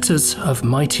senators of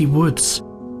mighty woods,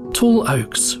 tall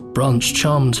oaks, branch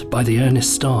charmed by the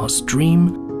earnest stars,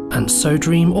 dream, and so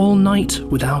dream all night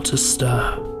without a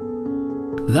stir.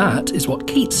 That is what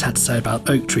Keats had to say about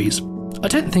oak trees. I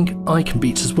don't think I can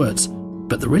beat his words,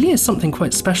 but there really is something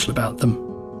quite special about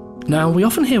them. Now, we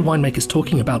often hear winemakers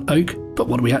talking about oak, but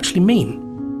what do we actually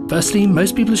mean? Firstly,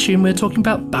 most people assume we're talking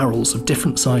about barrels of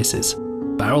different sizes.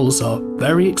 Barrels are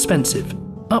very expensive,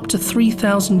 up to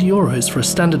 €3,000 for a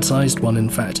standard-sized one, in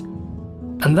fact.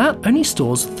 And that only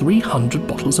stores 300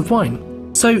 bottles of wine.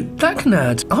 So that can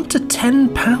add up to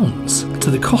 £10 to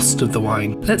the cost of the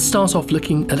wine. Let's start off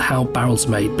looking at how barrels are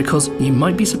made, because you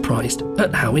might be surprised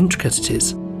at how intricate it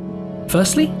is.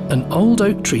 Firstly, an old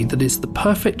oak tree that is the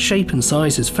perfect shape and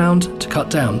size is found to cut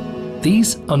down.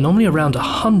 These are normally around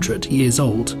 100 years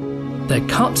old. They're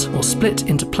cut or split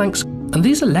into planks, and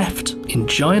these are left in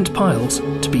giant piles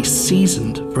to be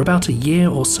seasoned for about a year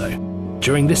or so.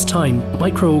 During this time,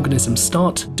 microorganisms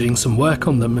start doing some work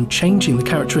on them and changing the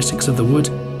characteristics of the wood,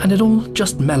 and it all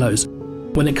just mellows.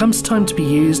 When it comes time to be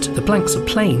used, the planks are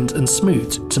planed and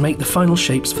smoothed to make the final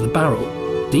shapes for the barrel.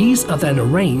 These are then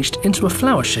arranged into a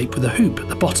flower shape with a hoop at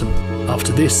the bottom.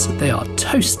 After this, they are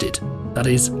toasted. That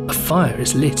is, a fire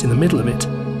is lit in the middle of it,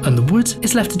 and the wood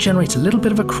is left to generate a little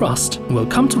bit of a crust, and we'll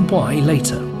come to why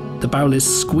later. The barrel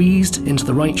is squeezed into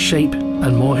the right shape,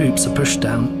 and more hoops are pushed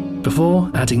down, before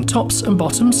adding tops and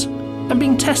bottoms, and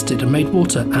being tested and made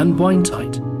water and wine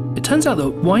tight. It turns out that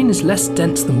wine is less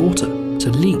dense than water, so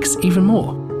it leaks even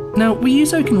more. Now, we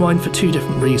use oak in wine for 2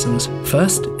 different reasons.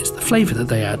 First is the flavour that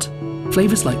they add,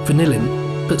 flavours like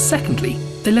vanillin, but secondly,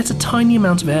 they let a tiny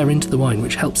amount of air into the wine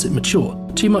which helps it mature.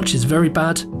 Too much is very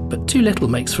bad, but too little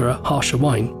makes for a harsher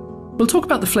wine. We'll talk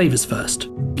about the flavours first.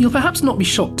 You'll perhaps not be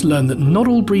shocked to learn that not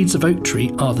all breeds of oak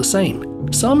tree are the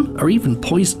same. Some are even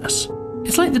poisonous.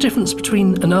 It's like the difference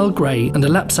between an Earl Grey and a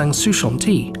Lapsang Souchong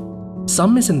tea.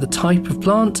 Some is in the type of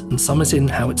plant and some is in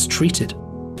how it's treated.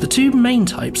 The 2 main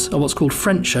types are what's called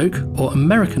French oak or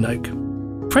American oak.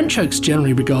 French oak's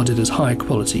generally regarded as higher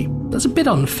quality. That's a bit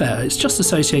unfair, it's just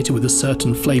associated with a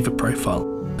certain flavour profile.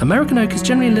 American oak is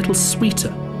generally a little sweeter,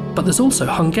 but there's also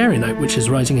Hungarian oak which is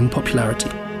rising in popularity.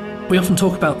 We often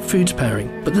talk about food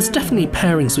pairing, but there's definitely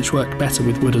pairings which work better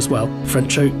with wood as well.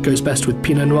 French oak goes best with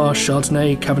Pinot Noir,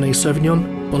 Chardonnay, Cabernet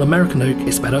Sauvignon, while American oak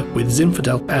is better with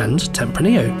Zinfandel and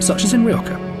Tempranillo, such as in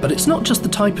Rioja. But it's not just the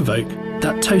type of oak,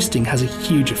 that toasting has a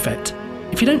huge effect.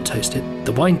 If you don't toast it,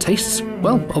 the wine tastes,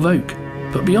 well, of oak.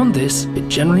 But beyond this, it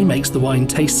generally makes the wine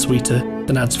taste sweeter,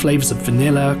 then adds flavours of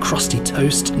vanilla, crusty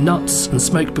toast, nuts and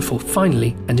smoke before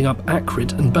finally ending up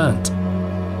acrid and burnt.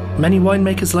 Many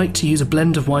winemakers like to use a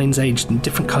blend of wines aged in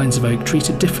different kinds of oak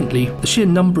treated differently. The sheer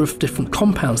number of different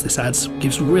compounds this adds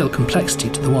gives real complexity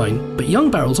to the wine. But young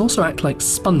barrels also act like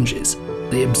sponges.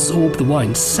 They absorb the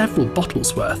wine several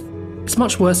bottles worth. It's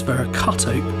much worse for a cut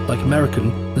oak, like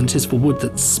American, than it is for wood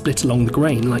that's split along the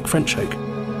grain, like French oak.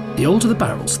 The older the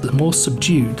barrels, the more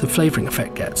subdued the flavouring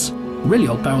effect gets. Really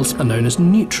old barrels are known as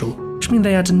neutral, which means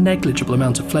they add a negligible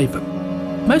amount of flavour.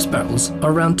 Most barrels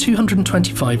are around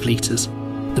 225 litres.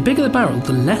 The bigger the barrel,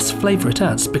 the less flavour it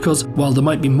adds, because while there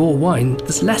might be more wine,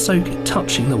 there's less oak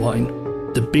touching the wine.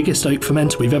 The biggest oak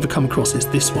fermenter we've ever come across is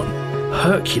this one,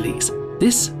 Hercules.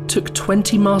 This took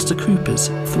 20 Master Coopers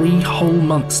 3 whole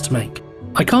months to make.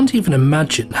 I can't even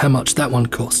imagine how much that one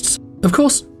costs. Of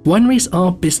course, wineries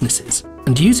are businesses,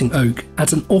 and using oak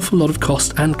adds an awful lot of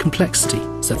cost and complexity,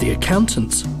 so the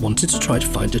accountants wanted to try to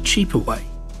find a cheaper way.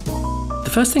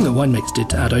 The first thing that winemakers did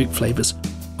to add oak flavours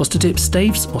was to dip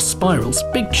staves or spirals,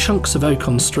 big chunks of oak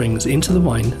on strings, into the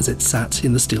wine as it sat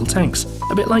in the steel tanks,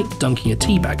 a bit like dunking a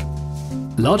tea bag.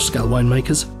 Large-scale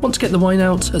winemakers want to get the wine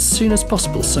out as soon as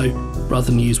possible, so rather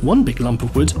than use one big lump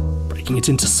of wood, breaking it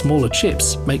into smaller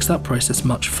chips makes that process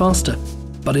much faster.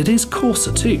 But it is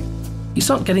coarser too. You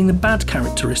start getting the bad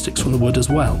characteristics from the wood as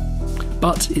well.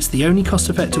 But it's the only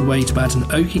cost-effective way to add an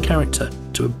oaky character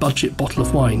to a budget bottle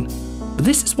of wine. But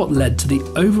this is what led to the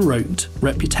over-oaked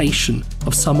reputation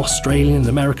of some Australian and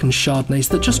American Chardonnays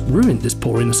that just ruined this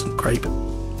poor innocent grape.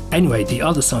 Anyway, the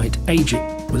other side, aging.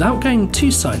 Without going too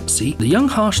sciencey, the young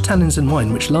harsh tannins in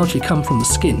wine, which largely come from the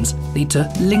skins, need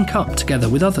to link up together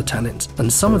with other tannins,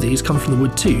 and some of these come from the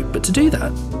wood too, but to do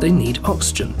that, they need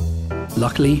oxygen.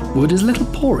 Luckily, wood is a little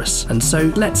porous, and so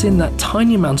lets in that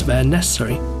tiny amount of air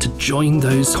necessary to join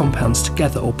those compounds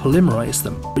together or polymerize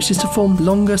them, which is to form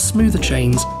longer, smoother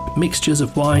chains, mixtures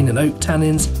of wine and oak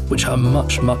tannins, which are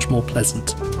much, much more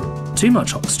pleasant. Too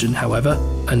much oxygen, however,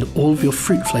 and all of your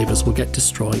fruit flavours will get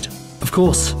destroyed. Of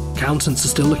course, accountants are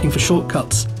still looking for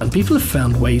shortcuts, and people have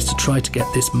found ways to try to get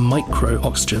this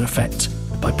micro-oxygen effect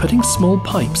by putting small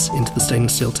pipes into the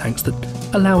stainless steel tanks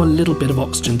that allow a little bit of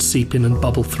oxygen to seep in and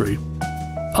bubble through.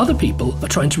 Other people are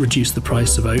trying to reduce the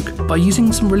price of oak by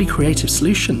using some really creative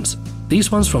solutions.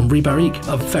 These ones from Ribarique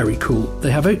are very cool.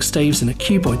 They have oak staves in a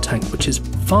cuboid tank, which is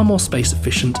far more space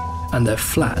efficient, and they're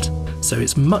flat, so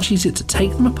it's much easier to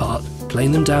take them apart,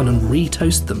 plane them down and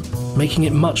re-toast them, making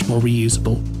it much more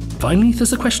reusable. Finally, there's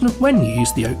the question of when you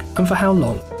use the oak and for how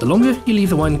long. The longer you leave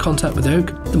the wine in contact with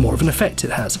oak, the more of an effect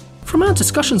it has. From our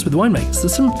discussions with winemakers,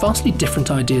 there's some vastly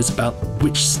different ideas about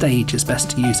which stage is best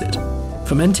to use it.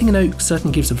 Fermenting an oak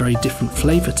certainly gives a very different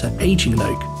flavour to aging an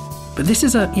oak, but this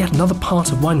is yet another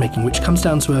part of winemaking which comes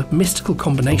down to a mystical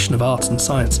combination of art and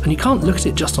science, and you can't look at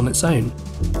it just on its own.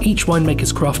 Each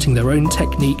winemaker's crafting their own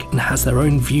technique and has their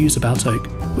own views about oak,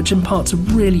 which imparts a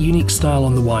really unique style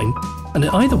on the wine, and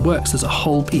it either works as a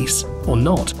whole piece or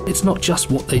not. It's not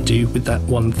just what they do with that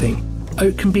one thing.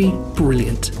 Oak can be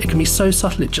brilliant. It can be so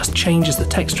subtle it just changes the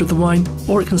texture of the wine,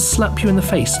 or it can slap you in the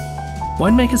face.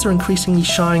 Winemakers are increasingly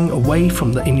shying away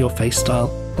from the in-your-face style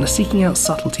and are seeking out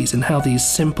subtleties in how these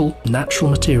simple, natural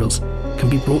materials can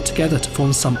be brought together to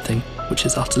form something which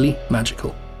is utterly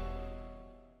magical.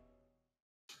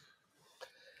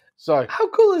 So, How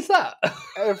cool is that?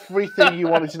 everything you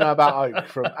wanted to know about oak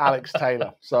from Alex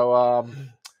Taylor. So,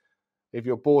 if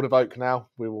you're bored of oak now,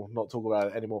 we will not talk about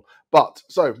it anymore. But,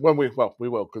 so, when we will,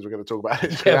 because we're going to talk about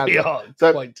it. Yeah, we are.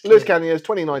 So, Quite Lewis clear. Canyers,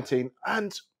 2019,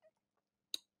 and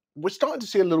we're starting to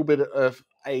see a little bit of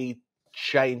a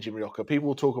change in Rioja. People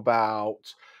will talk about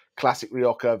classic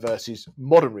Rioja versus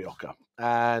modern Rioja.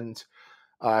 And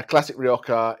classic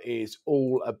Rioja is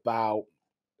all about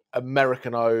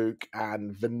American oak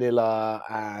and vanilla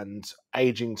and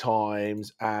aging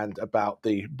times and about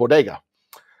the bodega.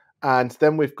 And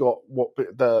then we've got what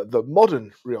the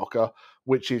modern Rioja,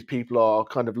 which is people are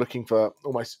kind of looking for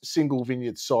almost single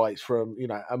vineyard sites from,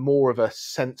 a more of a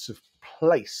sense of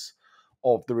place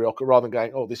of the Rioja rather than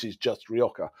going, oh, this is just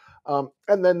Rioja.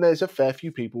 And then there's a fair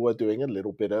few people who are doing a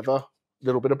little bit of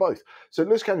both. So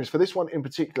Lewis Canyons, for this one in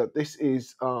particular, this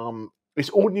is it's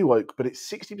all new oak, but it's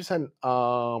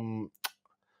 60%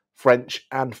 French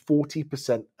and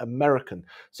 40% American.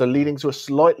 So leading to a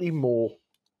slightly more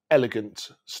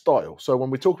elegant style. So when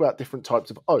we talk about different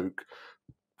types of oak,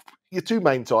 your two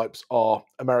main types are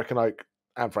American oak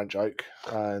and French oak,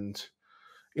 and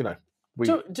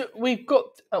we've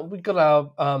got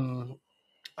our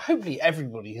hopefully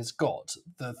everybody has got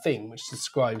the thing which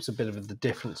describes a bit of the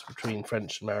difference between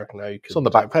French and American oak. it's on the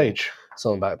back page. It's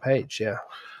on the back page, yeah.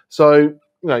 So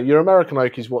your American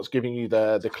oak is what's giving you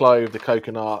the clove, the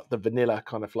coconut, the vanilla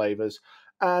kind of flavors.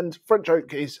 And French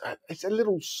oak is it's a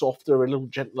little softer, a little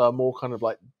gentler, more kind of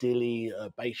like dilly,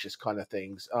 herbaceous kind of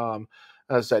things. As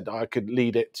I said, I could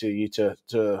lead it to you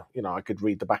to I could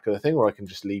read the back of the thing, or I can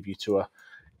just leave you to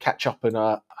catch up and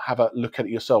have a look at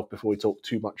it yourself before we talk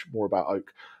too much more about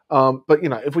oak. But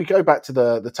if we go back to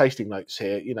the tasting notes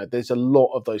here, there's a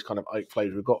lot of those kind of oak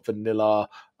flavors. We've got vanilla,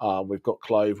 we've got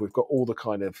clove, we've got all the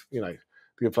kind of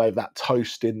good flavour, that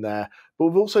toast in there. But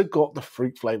we've also got the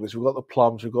fruit flavours. We've got the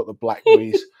plums. We've got the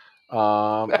blackberries.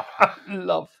 I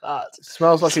love that. It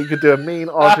smells like you could do a mean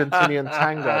Argentinian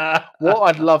tango. What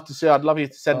I'd love to see, I'd love you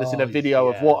to send us in a video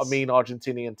of what a mean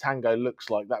Argentinian tango looks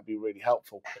like. That'd be really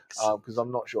helpful because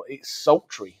I'm not sure. It's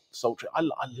sultry. I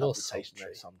love the taste of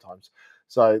it sometimes.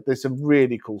 So there's some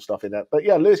really cool stuff in there. But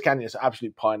yeah, Lewis Canyons are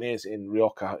absolute pioneers in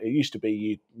Rioja. It used to be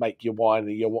you make your wine,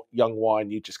 your young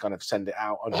wine, you just kind of send it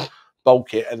out and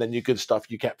bulk it, and then your good stuff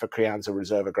you get for Crianza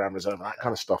Reserva, Grand Reserva, that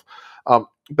kind of stuff.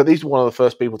 But these were one of the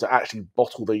first people to actually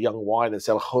bottle the young wine and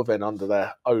sell Joven under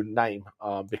their own name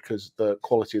because the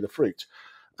quality of the fruit.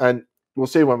 And we'll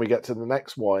see when we get to the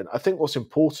next wine. I think what's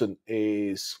important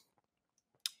is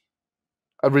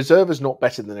a Reserva is not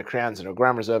better than a Crianza, and a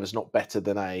Grand Reserva is not better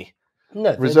than a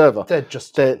Reserva. They're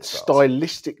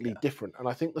stylistically different. And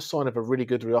I think the sign of a really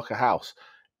good Rioja house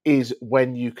is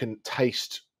when you can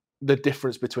taste the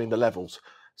difference between the levels.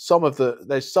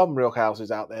 there's some Rioja houses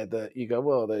out there that you go,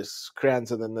 well, there's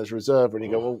Crianza, then there's Reserva, and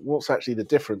you go, well, what's actually the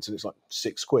difference? And it's like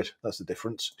 £6. That's the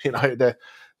difference.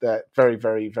 They're very,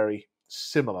 very, very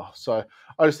similar. So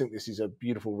I just think this is a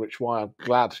beautiful, rich wine. I'm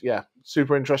glad,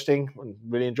 super interesting and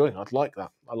really enjoying it. I like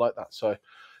that. So,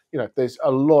 there's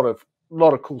a lot of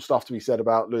cool stuff to be said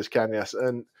about Luis Cañas.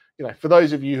 And, for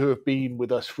those of you who have been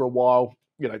with us for a while,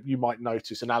 you might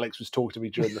notice, and Alex was talking to me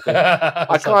during the thing,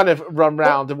 I kind of run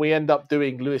round and we end up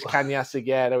doing Luis Cañas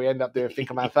again, and we end up doing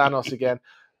Finca Manzanos again.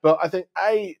 But I think,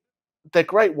 A, they're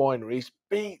great wineries.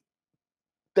 B,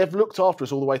 they've looked after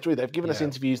us all the way through. They've given us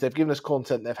interviews, they've given us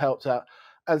content, they've helped out.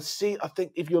 And C, I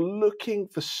think if you're looking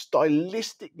for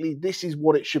stylistically, this is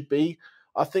what it should be.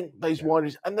 I think those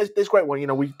wineries, and there's great ones.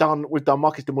 We've done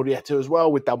Marqués de Murrieta as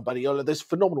well. We've done Badiola. There's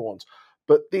phenomenal ones.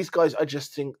 But these guys, I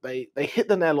just think they hit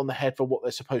the nail on the head for what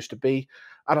they're supposed to be.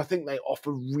 And I think they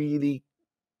offer really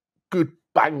good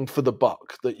bang for the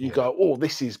buck that you go, oh,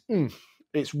 this is,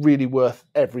 it's really worth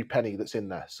every penny that's in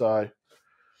there. So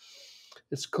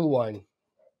it's a cool wine.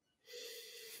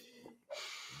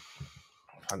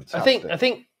 Fantastic. I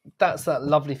think that's that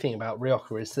lovely thing about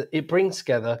Rioja is that it brings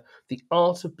together the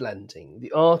art of blending,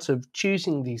 the art of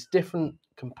choosing these different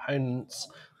components,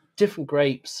 different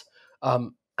grapes,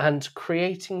 and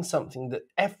creating something that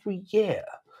every year,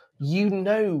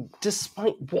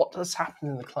 despite what has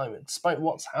happened in the climate, despite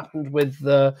what's happened with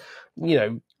the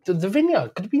vineyard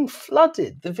could have been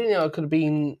flooded, the vineyard could have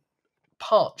been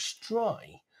parched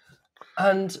dry,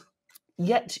 and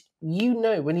yet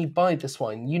when you buy this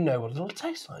wine, you know what it'll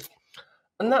taste like.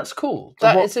 And that's cool.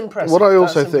 It's impressive. What I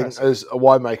also think as a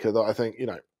winemaker that I think,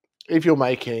 if you're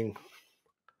making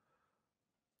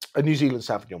a New Zealand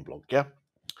Sauvignon Blanc,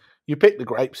 you pick the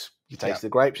grapes, you taste the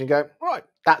grapes and you go, right,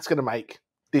 that's going to make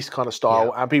this kind of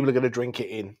style and people are going to drink it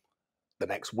in the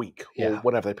next week or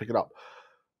whenever they pick it up.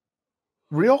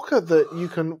 Rioja that you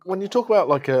can, when you talk about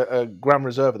like a Grand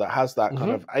Reserva that has that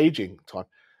kind of aging time,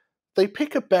 they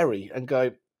pick a berry and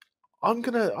go, I've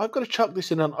got to chuck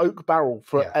this in an oak barrel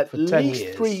for at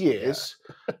least 3 years,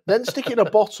 then stick it in a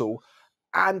bottle,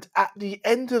 and at the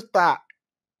end of that,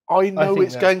 I know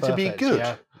it's going to be good.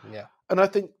 Yeah. And I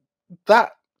think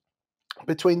that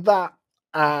between that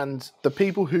and the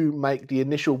people who make the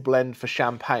initial blend for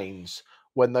champagnes,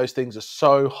 when those things are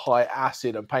so high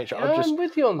acid and paint, I'm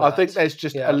with you on that. I think there's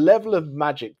just a level of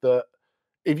magic that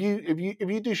if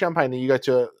you do champagne and you go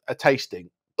to a tasting,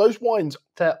 those wines,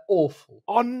 they're awful.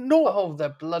 Are not. Oh, they're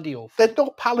bloody awful. They're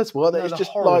not palatable. It's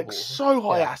just horrible. Like so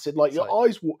high acid, like your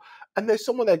eyes. And there's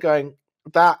someone there going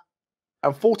that,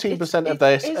 and 14% of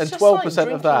this, and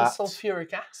 12% of that.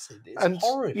 Sulfuric acid. It's and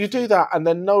horrible. You do that, and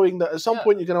then knowing that at some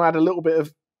point you're going to add a little bit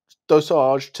of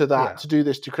dosage to that to do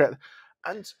this to create,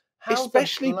 and how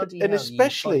especially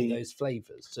those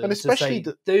flavors, and especially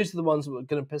those are the ones that are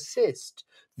going to persist.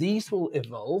 These will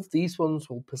evolve. These ones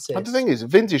will persist. And the thing is,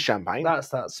 vintage champagne. That's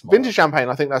smart. Vintage champagne.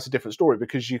 I think that's a different story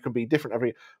because you can be different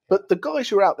every. But the guys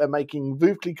who are out there making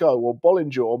Veuve Clicquot or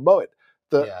Bollinger or Moet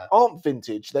that aren't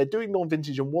vintage, they're doing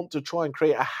non-vintage and want to try and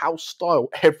create a house style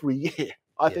every year.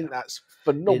 I think that's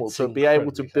phenomenal to be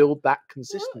able to build that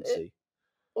consistency.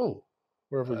 Oh,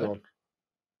 where have we gone?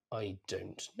 I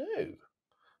don't know.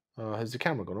 Has the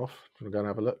camera gone off? Do you want to go and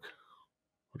have a look?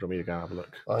 Or do you want me to go and have a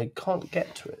look? I can't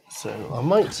get to it, so I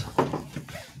might.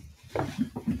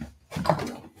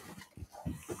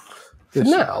 For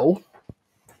now.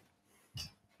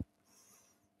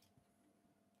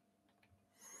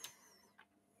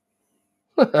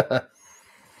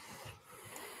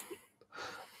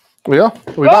 We are?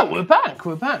 We're back.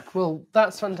 Well,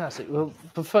 that's fantastic. Well,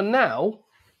 but for now.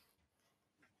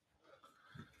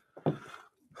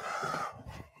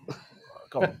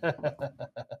 Come on.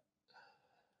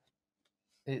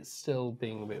 It's still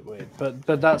being a bit weird,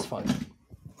 but that's fine.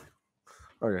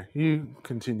 Okay, you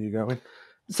continue going.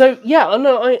 So yeah,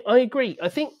 I agree. I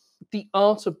think the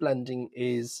art of blending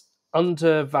is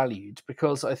undervalued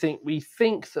because I think we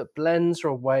think that blends are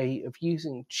a way of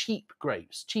using cheap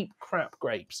crap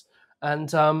grapes, and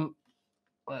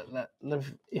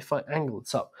if I angle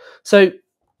this up, so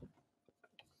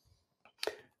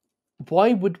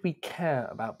why would we care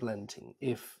about blending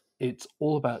if it's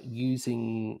all about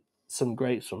using some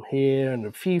grapes from here and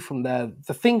a few from there,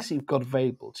 the things that you've got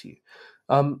available to you?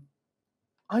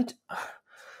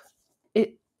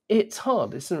 It's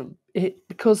hard, isn't it?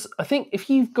 Because I think if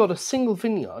you've got a single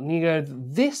vineyard and you go,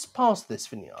 this past this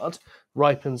vineyard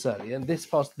ripens early, and this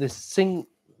past this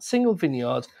single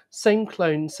vineyard, same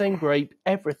clone, same grape,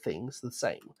 everything's the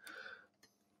same.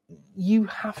 You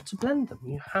have to blend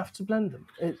them.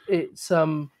 It's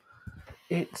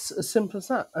as simple as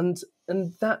that, and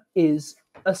that is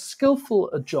as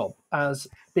skillful a job as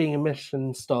being a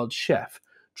Michelin-starred chef,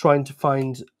 trying to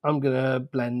find, I'm going to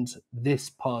blend this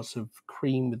part of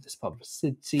cream with this part of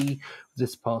acidity,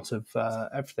 this part of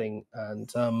everything.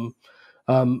 And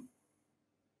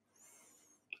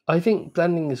I think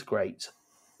blending is great.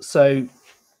 So,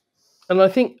 and I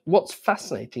think what's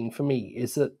fascinating for me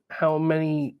is that how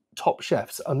many top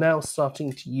chefs are now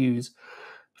starting to use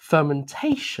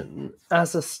fermentation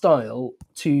as a style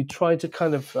to try to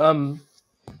kind of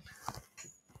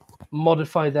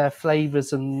modify their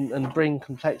flavors and bring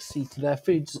complexity to their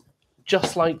foods,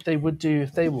 just like they would do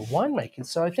if they were winemakers.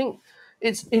 So I think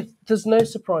there's no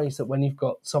surprise that when you've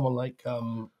got someone like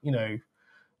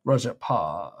Roger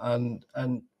Parr and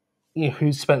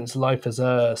who spent his life as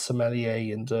a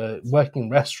sommelier and working in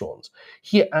restaurants,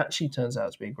 he actually turns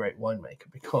out to be a great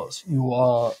winemaker because you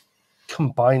are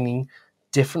combining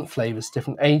different flavors,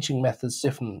 different aging methods,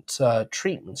 different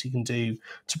treatments you can do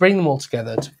to bring them all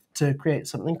together to create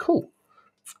something cool.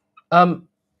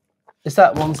 Is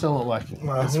that one still not working?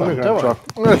 I'm going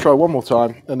to try one more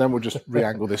time, and then we'll just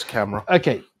re-angle this camera.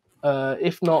 Okay.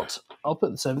 If not, I'll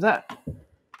put this over there.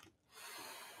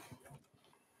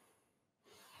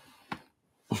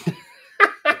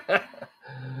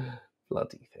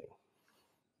 Bloody thing.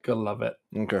 Gotta love it.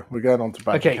 Okay, we're going on to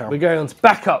back camera. We're going on to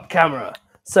backup camera.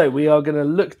 So we are going to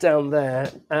look down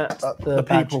there at the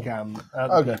people cam.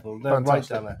 People. They're right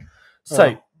down there.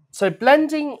 So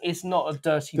blending is not a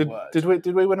dirty word. Did we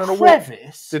win an award?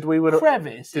 Crevice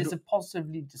is a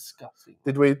positively disgusting.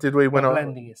 Did we win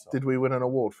blending is not. Did we win an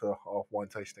award for our wine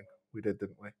tasting? We did,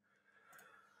 didn't we?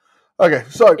 Okay,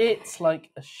 so it's like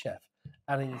a chef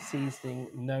adding seasoning,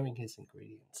 knowing his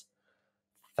ingredients.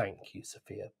 Thank you,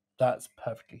 Sophia. That's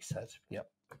perfectly said. Yep.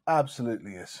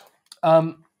 Absolutely is.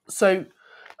 So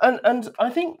and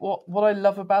I think what I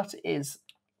love about it is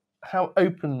how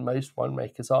open most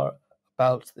winemakers are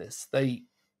about this. They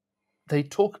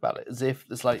talk about it as if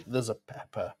there's a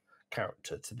pepper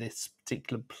character to this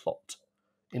particular plot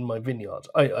in my vineyard.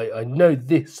 I know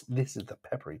this is the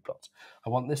peppery plot. I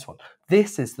want this one.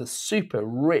 This is the super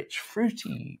rich,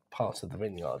 fruity part of the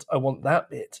vineyard. I want that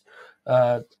bit.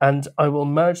 And I will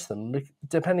merge them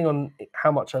depending on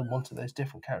how much I wanted those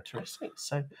different characteristics.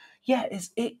 So yeah,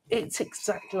 it's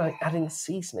exactly like adding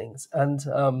seasonings, and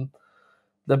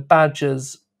the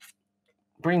badgers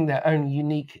bring their own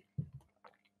unique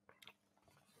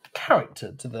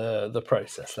character to the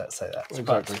process. Let's say that.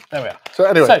 Exactly. But there we are. So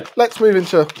anyway, let's move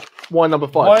into wine number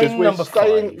 5, because we're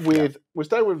staying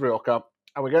with Rioja,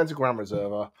 and we're going to Gran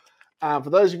Reserva. And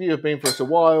for those of you who have been for us a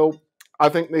while, I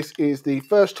think this is the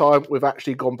first time we've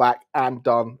actually gone back and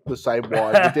done the same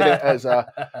wine. We did it as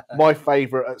my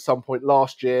favourite at some point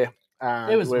last year.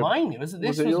 And it was mine. This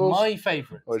was my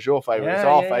favourite. It was your favourite. It's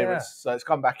our favourites. So it's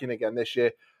come back in again this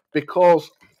year because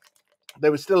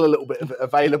there was still a little bit of it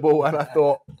available, and I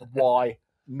thought, why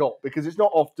not? Because it's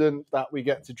not often that we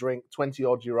get to drink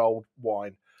 20-odd-year-old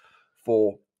wine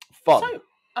for fun. So,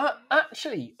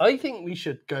 actually, I think we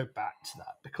should go back to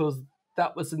that, because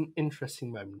that was an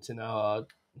interesting moment in our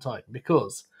time,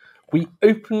 because we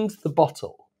opened the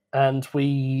bottle and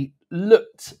we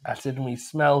looked at it and we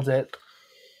smelled it,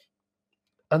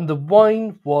 and the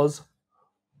wine was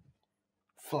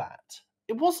flat.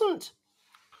 It wasn't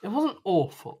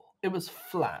awful. It was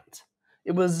flat.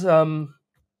 It was I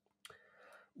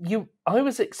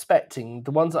was expecting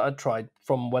the ones that I'd tried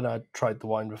from when I tried the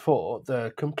wine before,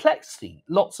 the complexity,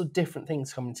 lots of different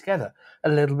things coming together. A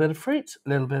little bit of fruit, a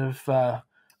little bit of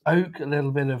oak, a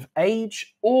little bit of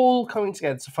age, all coming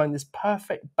together to find this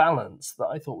perfect balance that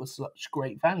I thought was such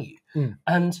great value.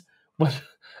 And when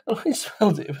I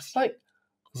smelled it, it was like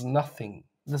there's nothing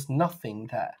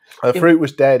there. Fruit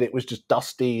was dead. It was just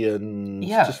dusty and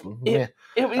dusty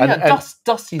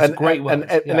is a great word.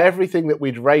 And everything that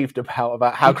we'd raved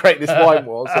about how great this wine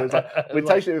was. So it's like we'd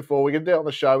tasted it before. We can do it on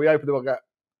the show. We open it and go,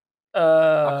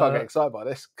 I can't get excited by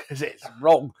this because it's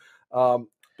wrong. But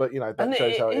that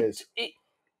shows how it is.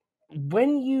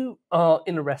 When you are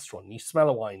in a restaurant, you smell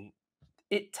a wine.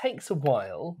 It takes a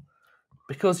while,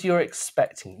 because you're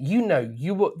expecting,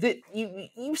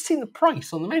 you've seen the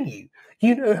price on the menu.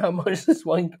 You know how much this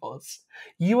wine costs.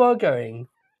 You are going,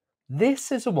 this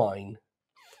is a wine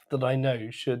that I know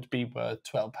should be worth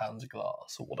 £12 a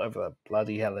glass or whatever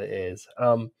bloody hell it is.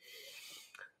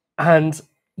 And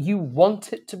you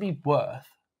want it to be worth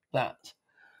that.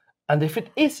 And if it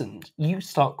isn't, you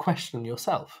start questioning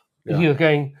yourself. Yeah. You're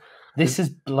going, this is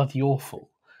bloody awful.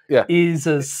 Yeah.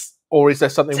 Or is there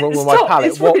something wrong with my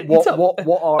palate? What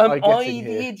are I getting here? Am I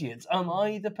the idiot? Am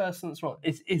I the person that's wrong?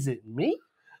 Is it me?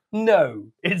 No,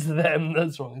 it's them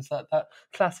that's wrong. It's like that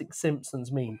classic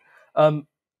Simpsons meme.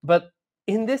 But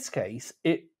in this case,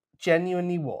 it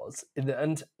genuinely was.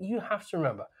 And you have to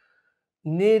remember,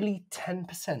 nearly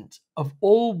 10% of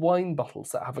all wine bottles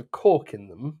that have a cork in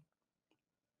them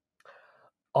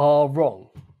are wrong.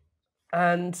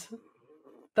 And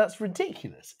that's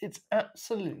ridiculous. It's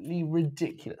absolutely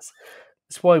ridiculous.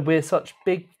 It's why we're such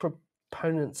big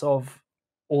proponents of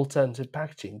alternative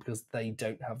packaging, because they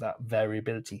don't have that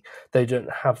variability. They don't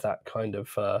have that kind of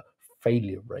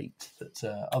failure rate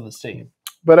that others do.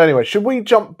 But anyway, should we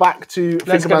jump back to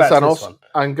Let's Finca go back to this Manzanos one.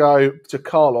 and go to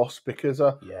Carlos, because I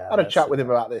had a let's chat do with him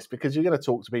that. about this, because you're going to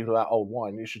talk to people about old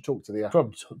wine. You should talk to the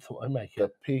Probably thought I'd make the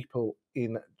it. people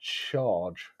in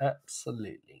charge.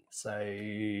 Absolutely. So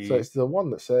it's the one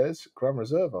that says Gran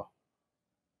Reserva.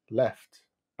 Left.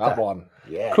 That There. one.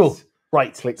 Yes. Cool.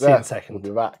 Right. Click See you there. in a second. We'll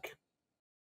be back.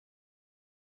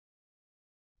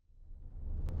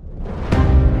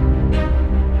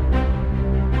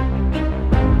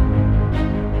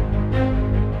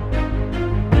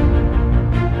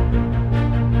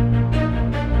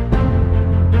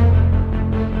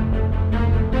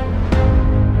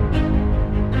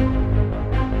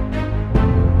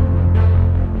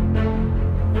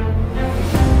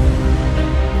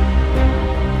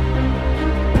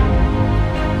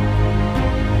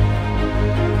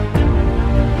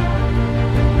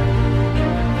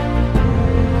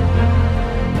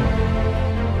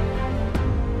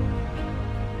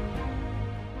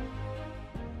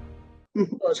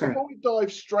 Before we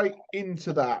dive straight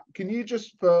into that, can you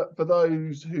just, for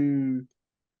those who,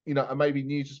 you know, are maybe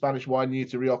new to Spanish wine, new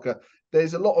to Rioja,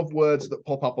 there's a lot of words that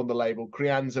pop up on the label: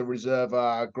 Crianza,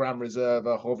 Reserva, Gran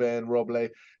Reserva, Joven, Roble.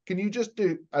 Can you just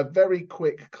do a very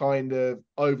quick kind of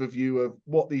overview of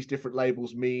what these different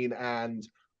labels mean and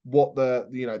what the,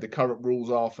 you know, the current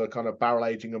rules are for kind of barrel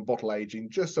aging and bottle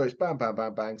aging, just so it's bang, bang,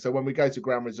 bang, bang. So when we go to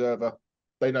Gran Reserva,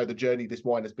 they know the journey this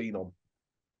wine has been on.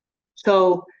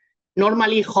 So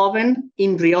normally Joven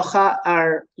in Rioja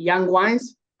are young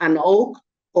wines and oak,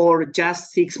 or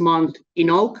just 6 months in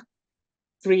oak.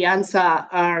 Crianza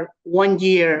are 1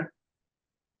 year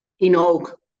in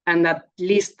oak and at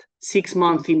least 6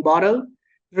 months in bottle.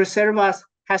 Reservas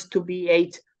has to be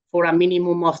aged for a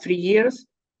minimum of 3 years,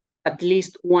 at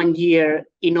least 1 year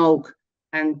in oak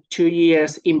and 2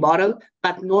 years in bottle.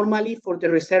 But normally for the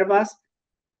Reservas,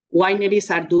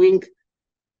 wineries are doing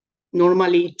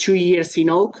normally 2 years in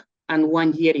oak and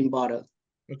 1 year in bottle.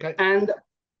 Okay. And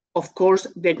of course,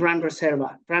 the Gran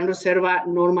Reserva. Gran Reserva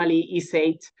normally is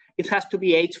aged, it has to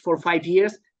be aged for 5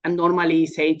 years, and normally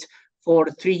is aged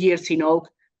for 3 years in oak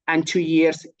and 2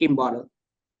 years in bottle.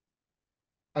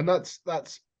 And that's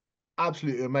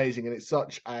absolutely amazing. And it's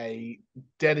such a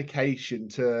dedication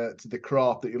to the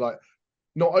craft that you're like,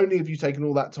 not only have you taken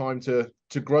all that time to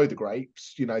grow the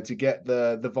grapes, you know, to get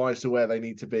the vines to where they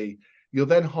need to be, you're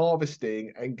then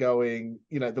harvesting and going,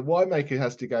 you know, the winemaker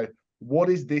has to go, what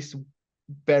is this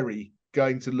berry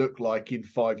going to look like in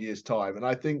 5 years' time? And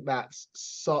I think that's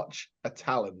such a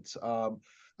talent.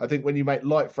 I think when you make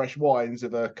light, fresh wines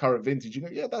of a current vintage, you go,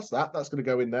 yeah, that's going to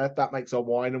go in there. That makes our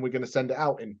wine, and we're going to send it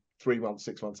out in 3 months,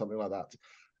 6 months, something like that.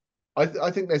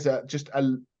 I think there's just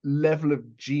a level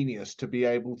of genius to be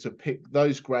able to pick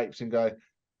those grapes and go,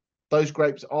 those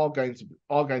grapes are going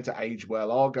to age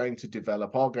well, are going to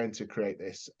develop, are going to create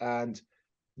this. And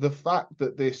the fact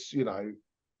that this, you know,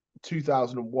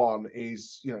 2001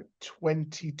 is, you know,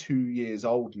 22 years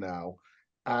old now,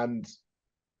 and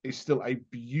is still a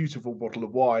beautiful bottle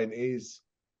of wine is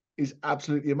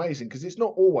absolutely amazing, because it's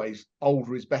not always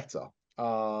older is better.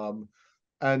 And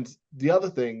the other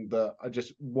thing that I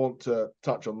just want to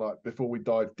touch on, like, before we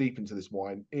dive deep into this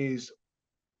wine is,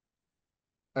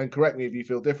 and correct me if you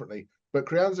feel differently, but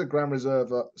Crianza,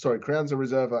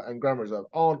 Reserva and Gran Reserva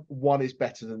aren't one is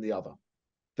better than the other.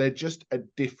 They're just a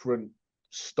different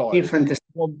style. Different.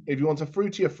 If you want a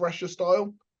fruitier, fresher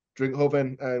style, drink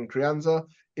Joven and Crianza.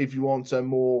 If you want a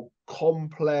more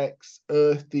complex,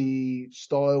 earthy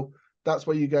style, that's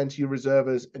where you go into your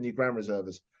Reservas and your Gran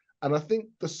Reservas. And I think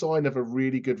the sign of a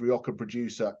really good Rioja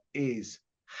producer is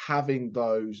having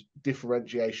those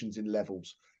differentiations in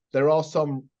levels. There are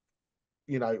some,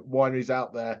 you know, wineries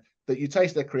out there that you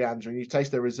taste their Crianza and you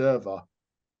taste their Reserva,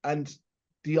 and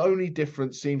the only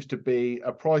difference seems to be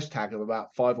a price tag of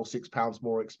about £5 or £6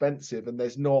 more expensive, and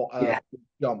there's not a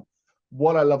jump.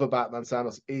 What I love about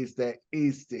Manzanos is there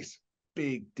is this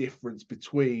big difference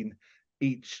between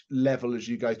each level as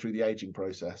you go through the aging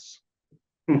process.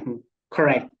 Mm-hmm.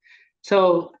 Correct.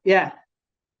 So yeah,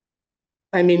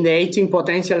 I mean, the aging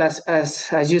potential,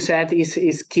 as you said,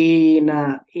 is key in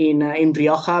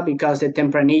Rioja, because the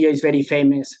Tempranillo is very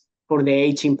famous for the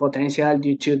aging potential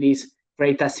due to this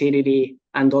great acidity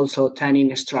and also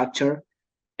tannin structure.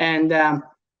 And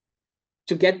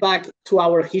to get back to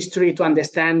our history, to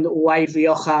understand why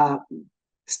Rioja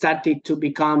started to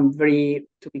became very,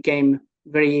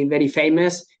 very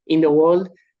famous in the world,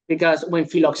 because when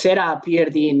phylloxera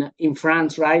appeared in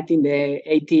France, right, in the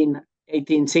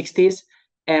 1860s,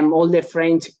 all the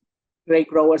French grape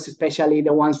growers, especially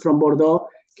the ones from Bordeaux,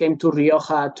 came to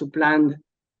Rioja to plant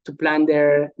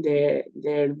their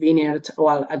vineyards,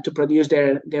 well, to produce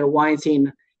their wines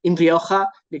in Rioja,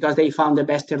 because they found the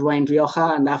best terroir in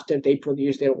Rioja, and after they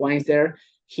produced their wines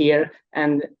here,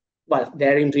 and well,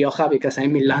 they're in Rioja because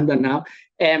I'm in London now,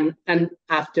 and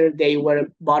after they were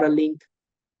bottling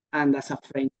and as a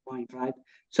French wine, right?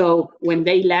 So when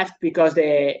they left, because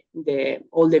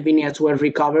all the vineyards were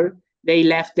recovered, they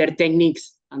left their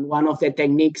techniques, and one of the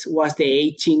techniques was the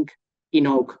aging in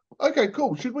oak. Okay,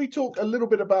 cool. Should we talk a little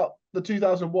bit about the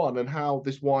 2001 and how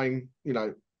this wine,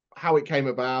 how it came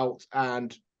about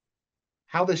and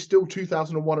how there's still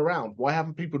 2001 around? Why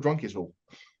haven't people drunk it all?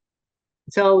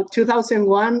 So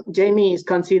 2001, Jamie, is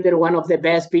considered one of the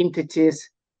best vintages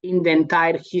in the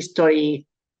entire history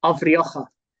of Rioja.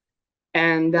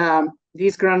 And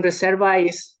this Grand Reserva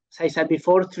is, as I said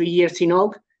before, 3 years in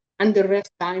oak, and the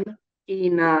rest time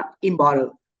in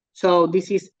bottle. So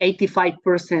this is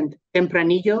 85%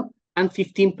 Tempranillo and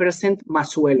 15%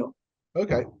 Masuelo.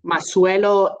 Okay.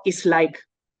 Masuelo is like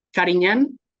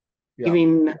Carignan,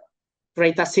 giving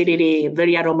great acidity,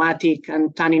 very aromatic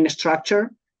and tannin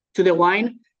structure to the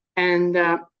wine. And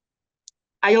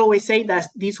I always say that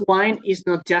this wine is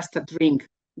not just a drink.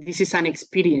 This is an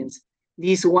experience.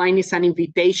 This wine is an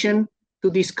invitation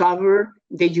to discover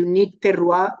the unique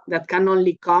terroir that can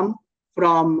only come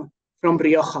from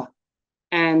Rioja.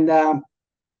 And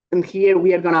here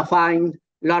we are going to find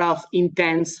a lot of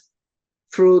intense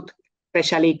fruit,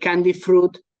 especially candy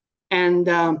fruit, and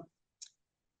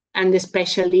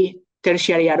especially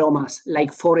tertiary aromas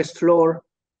like forest floor,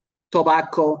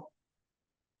 tobacco,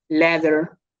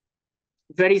 leather.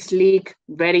 Very sleek,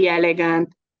 very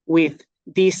elegant, with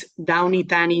these downy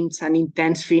tannins and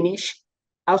intense finish.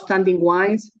 Outstanding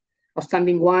wine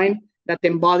that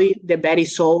embody the very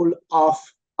soul of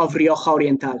Rioja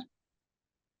Oriental.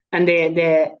 And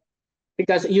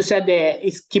because you said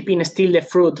it's keeping still the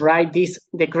fruit, right?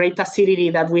 The great acidity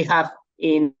that we have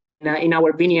in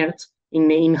our vineyards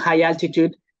in high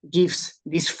altitude gives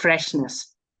this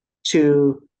freshness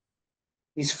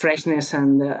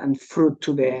and fruit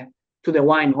to the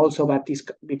wine also, but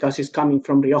because it's coming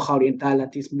from Rioja Oriental,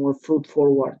 that is more fruit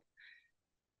forward.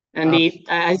 And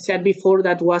I said before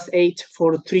that was aged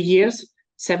for 3 years,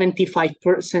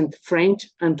 75% French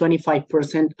and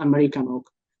 25% American oak.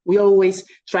 We always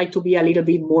try to be a little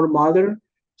bit more modern.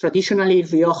 Traditionally,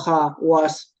 Rioja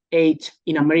was aged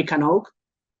in American oak,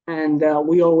 and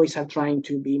we always are trying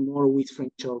to be more with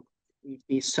French oak, with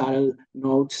these subtle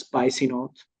notes, spicy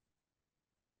notes.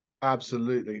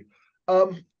 Absolutely.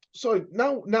 So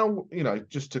now,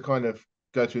 just to kind of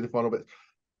go through the final bit,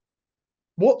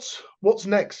 what's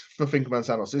next for Finca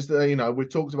Manzanos? Is there, we've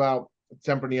talked about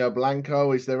Tempranillo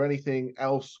Blanco. Is there anything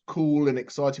else cool and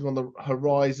exciting on the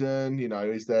horizon?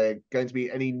 Is there going to be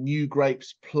any new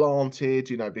grapes planted,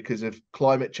 because of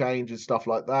climate change and stuff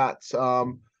like that?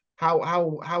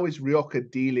 How is Rioja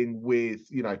dealing with,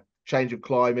 change of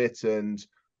climate and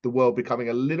the world becoming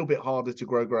a little bit harder to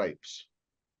grow grapes?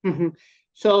 Mm-hmm.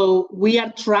 So we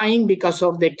are trying, because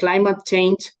of the climate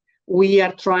change, we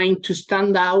are trying to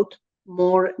stand out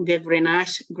more the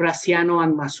Grenache, Graciano,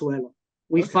 and Masuelo.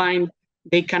 We find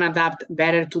they can adapt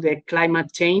better to the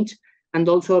climate change, and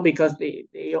also because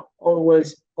they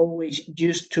always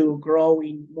used to grow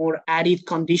in more arid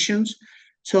conditions.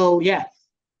 So yeah,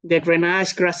 the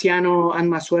Grenache, Graciano,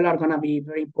 and Masuelo are going to be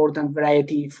very important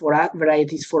varieties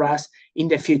for us in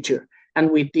the future. And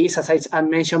with this, as I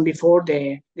mentioned before,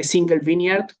 the single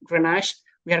vineyard Grenache,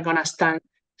 we are going to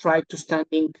try to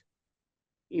standing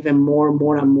even more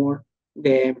and more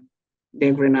the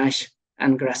Grenache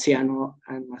and Graciano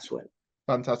and Masuelo.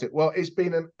 Fantastic. Well, it's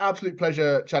been an absolute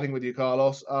pleasure chatting with you,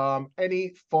 Carlos.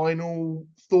 Any final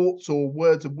thoughts or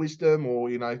words of wisdom, or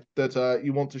that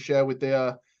you want to share with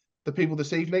the people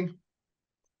this evening?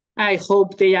 I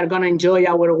hope they are going to enjoy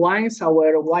our wines,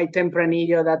 our white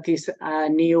Tempranillo, that is a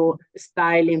new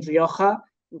style in Rioja,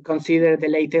 considered the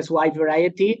latest white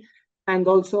variety, and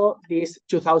also this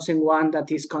 2001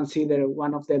 that is considered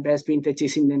one of the best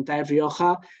vintages in the entire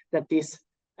Rioja. That is,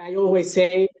 I always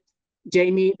say,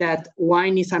 Jamie, that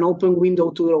wine is an open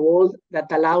window to the world that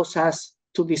allows us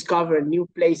to discover new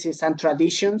places and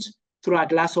traditions through a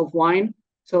glass of wine.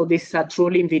 So this is a true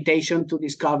invitation to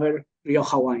discover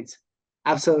Rioja wines.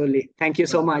 Absolutely. Thank you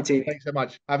so much, Jamie. Thanks so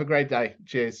much. Have a great day.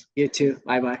 Cheers. You too.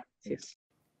 Bye-bye. Cheers.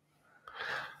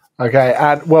 Okay,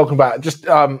 and welcome back. Just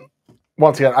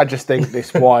once again, I just think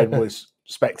this wine was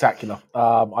spectacular.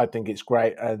 I think it's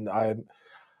great, and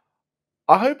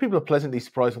I hope people are pleasantly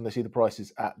surprised when they see the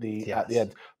prices at the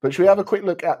end. But should we have a quick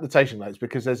look at the tasting notes,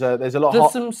 because there's a lot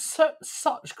There's of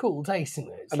such cool tasting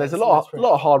notes, and there's a lot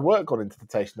of hard work gone into the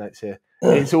tasting notes here.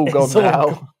 It's all gone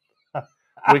now.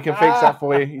 We can fix that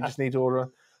for you. You just need to order.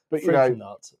 But you know,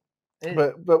 nuts.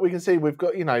 but we can see we've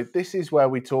got, you know, this is where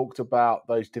we talked about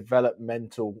those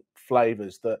developmental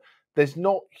flavors, that there's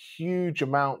not huge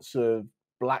amounts of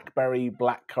blackberry,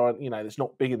 blackcurrant, you know, it's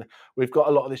not big in we've got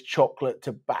a lot of this chocolate,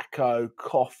 tobacco,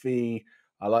 coffee.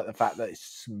 I like the fact that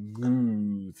it's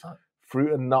smooth.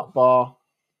 Fruit and nut bar.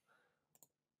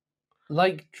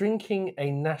 Like drinking a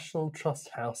National Trust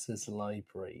House's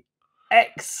library.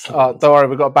 Excellent. Don't worry,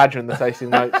 we've got a badger in the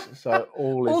tasting notes, so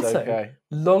all is also, okay.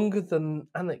 Longer than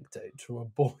anecdote from a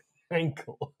boring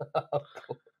ankle.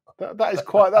 That's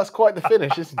quite the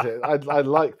finish, isn't it? I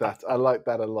like that. I like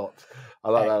that a lot. I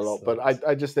like that a lot. But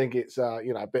I just think it's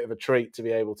you know, a bit of a treat to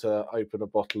be able to open a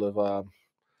bottle of a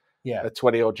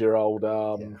 20-odd-year-old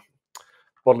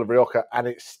bottle of Rioja, and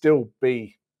it still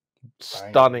be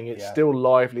stunning. It's still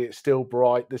lively. It's still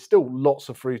bright. There's still lots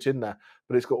of fruit in there,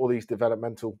 but it's got all these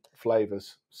developmental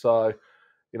flavors. So,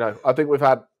 you know, I think we've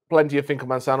had plenty of Finca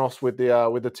Manzanos with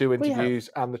the two interviews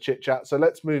and the chit chat. So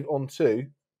let's move on to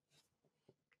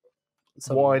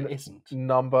wine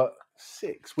number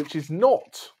 6, which is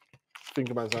not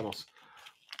Finca Manzanos.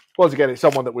 Once again, it's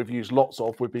someone that we've used lots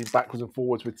of. We've been backwards and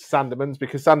forwards with Sandemans,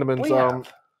 because Sandemans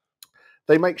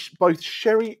they make both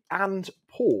sherry and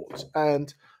port.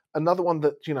 And another one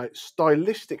that, you know,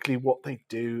 stylistically what they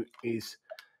do is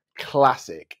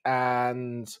classic.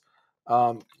 And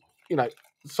you know,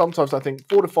 sometimes I think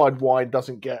fortified wine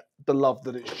doesn't get the love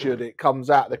that it should. It comes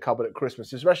out of the cupboard at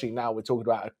Christmas, especially now we're talking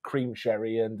about a cream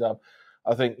sherry. And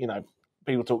I think, you know,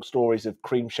 people talk stories of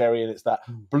cream sherry, and it's that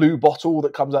blue bottle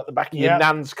that comes out the back of your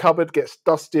nan's cupboard, gets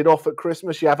dusted off at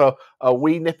Christmas. You have a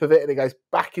wee nip of it, and it goes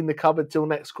back in the cupboard till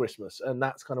next Christmas. And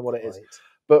that's kind of what it is.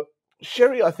 But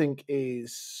sherry, I think,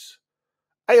 is...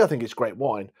 I think it's great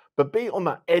wine, but B, on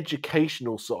that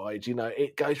educational side, you know,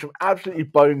 it goes from absolutely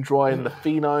bone dry in the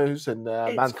Finos and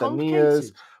the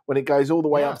Manzanillas, when it goes all the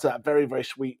way up to that very, very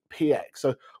sweet PX.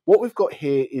 So what we've got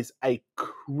here is a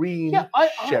cream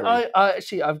sherry.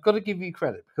 Actually, I've got to give you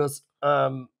credit, because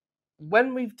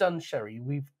when we've done sherry,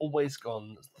 we've always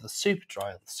gone the super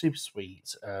dry, the super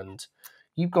sweet, and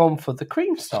you've gone for the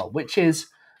cream style, which is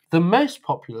the most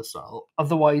popular style.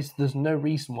 Otherwise, there's no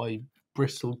reason why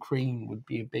Bristol cream would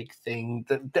be a big thing.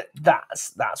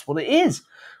 That's what it is.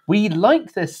 We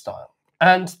like this style,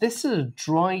 and this is a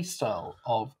dry style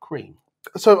of cream.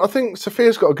 So I think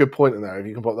Sophia's got a good point in there, if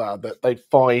you can put that out, that they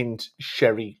find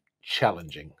sherry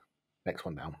challenging. Next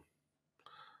one down.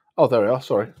 Oh, there we are.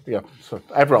 Sorry. Yeah. So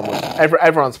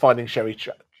everyone's finding sherry.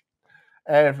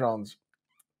 Everyone's.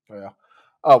 There we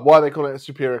are. Why they call it a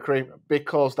superior cream?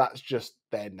 Because that's just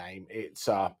their name. It's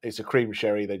a cream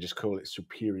sherry. They just call it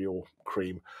superior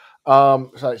cream. So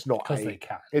it's not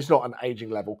it's not an aging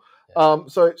level. Yeah.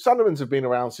 So Sandemans have been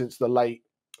around since the late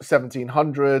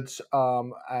 1700s,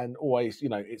 and always, you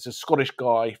know, it's a Scottish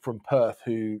guy from Perth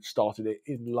who started it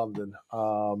in London.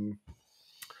 And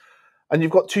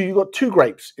you've got two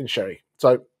grapes in sherry.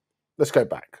 So let's go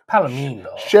back.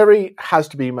 Palomino. Sherry has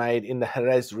to be made in the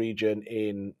Jerez region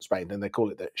in Spain, and they call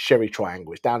it the Sherry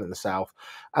Triangle. It's down in the south,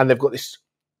 and they've got this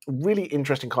really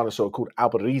interesting kind of soil called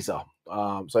Albariza.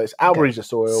 So it's Albariza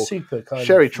soil, super kind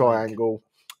Sherry of Triangle,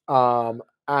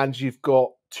 and you've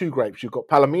got two grapes. You've got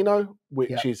Palomino,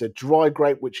 which is a dry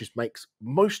grape, which makes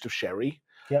most of sherry,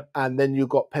 and then you've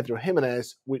got Pedro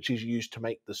Jimenez, which is used to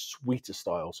make the sweeter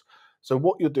styles. So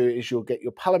what you'll do is you'll get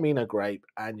your Palomino grape,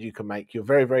 and you can make your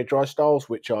very, very dry styles,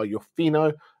 which are your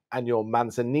Fino and your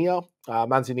Manzanilla.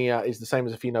 Manzanilla is the same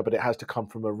as a Fino, but it has to come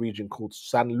from a region called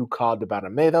Sanlúcar de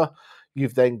Barrameda.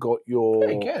 You've then got your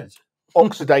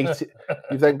oxidated.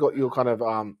 You've then got your kind of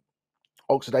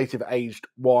oxidative aged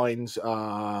wines.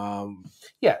 So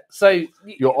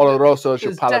your Olorosos,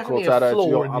 your Pala Cortadas,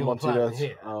 your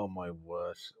Amontidas. Oh my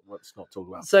word! Let's not talk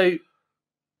about. So,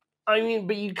 I mean,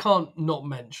 but you can't not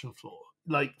mention Flor.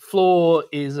 Like, Flor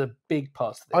is a big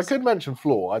part of this. I could mention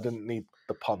Flor. I didn't need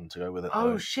the pun to go with it.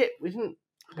 Oh, shit. We didn't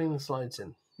bring the slides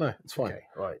in. No, it's fine. Okay,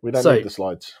 right. We don't need the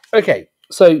slides. Okay,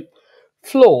 so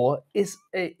Flor it's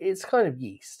kind of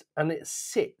yeast, and it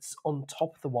sits on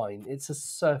top of the wine. It's a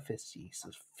surface yeast,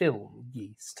 a film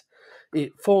yeast.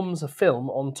 It forms a film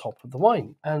on top of the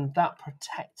wine, and that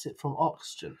protects it from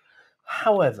oxygen.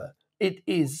 However, it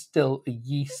is still a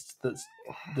yeast that's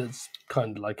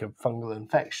kind of like a fungal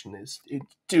infection. It's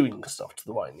doing stuff to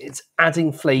the wine. It's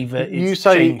adding flavour. You It's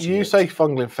say changing you it. say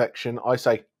fungal infection. I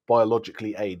say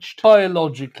biologically aged.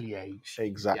 Biologically aged.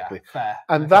 Exactly. Yeah, fair.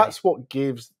 And Okay. that's what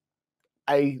gives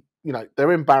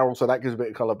they're in barrels, so that gives a bit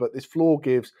of colour, but this floor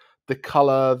gives the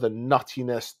colour, the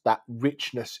nuttiness, that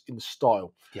richness in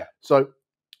style. Yeah. So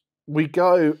we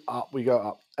go up,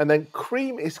 and then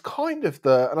cream is kind of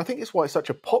and I think it's why it's such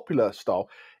a popular style.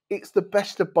 It's the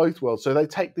best of both worlds. So they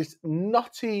take this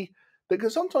nutty that can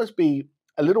sometimes be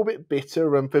a little bit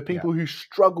bitter, and for people who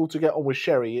struggle to get on with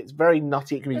sherry, it's very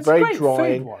nutty. It can be It's very great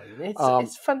drying. food wine.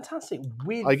 It's fantastic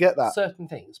with I get that. certain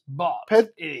things, but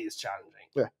it is challenging.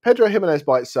 Yeah, Pedro Jimenez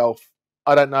by itself,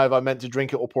 I don't know if I meant to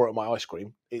drink it or pour it on my ice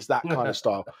cream. It's that kind of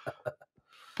style.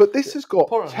 But this has got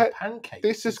Pour it on pancakes.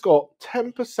 This has got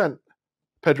 10%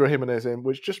 Pedro Jimenez in,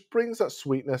 which just brings that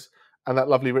sweetness and that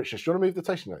lovely richness. Do you want to move the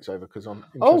tasting notes over, because I'm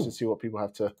interested to see what people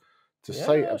have to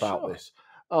say about this.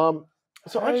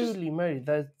 Holy moly,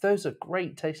 those are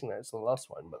great tasting notes on the last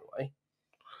one, by the way.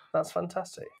 That's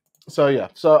fantastic.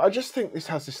 So I just think this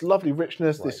has this lovely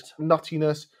richness, this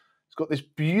nuttiness. It's got this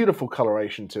beautiful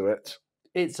coloration to it.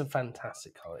 It's a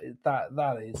fantastic colour.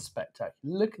 That is spectacular.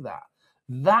 Look at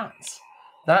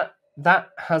that. That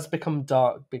has become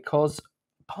dark because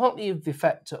partly of the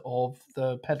effect of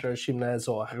the Pedro Ximénez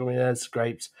or Jiménez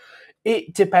grapes.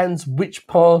 It depends which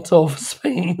part of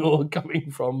Spain you're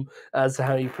coming from as to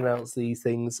how you pronounce these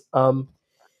things.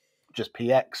 Just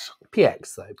PX.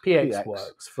 PX though. PX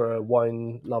works for a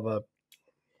wine lover.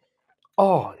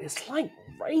 Oh, it's like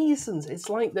raisins. It's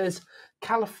like those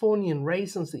Californian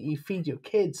raisins that you feed your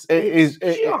kids. It is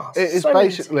so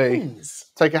basically intense.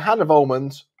 Take a hand of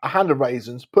almonds, a hand of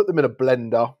raisins, put them in a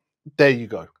blender. There you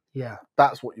go. Yeah.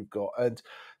 That's what you've got. And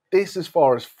this, as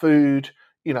far as food,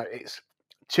 it's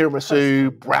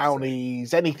tiramisu,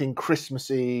 brownies, anything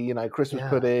Christmassy, Christmas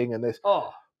pudding and this.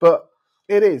 Oh. But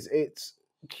it's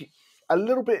a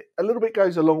little bit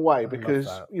goes a long way, because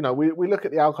we look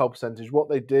at the alcohol percentage. What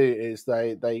they do is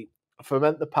they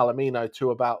ferment the Palomino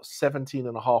to about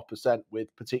 17.5%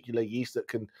 with particular yeast that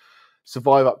can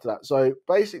survive up to that. So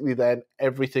basically, then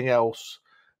nothing else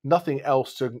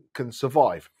can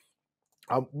survive.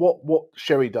 What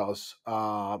sherry does,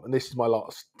 and this is my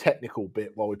last technical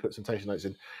bit while we put some tasting notes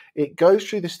in, it goes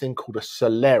through this thing called a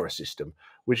Solera system,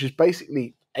 which is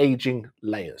basically aging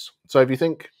layers. So if you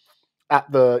think at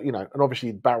and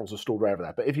obviously barrels are stored over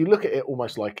there, but if you look at it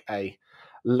almost like a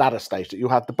ladder stage, that you'll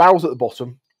have the barrels at the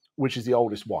bottom, which is the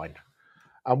oldest wine.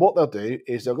 And what they'll do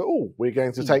is they'll go, oh, we're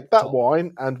going to take that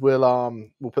wine and we'll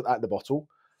put that in the bottle.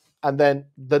 And then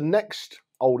the next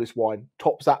oldest wine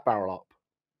tops that barrel up.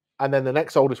 And then the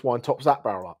next oldest wine tops that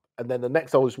barrel up. And then the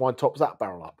next oldest wine tops that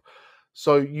barrel up.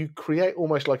 So you create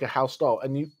almost like a house style.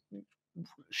 And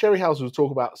sherry houses will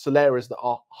talk about Soleras that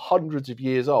are hundreds of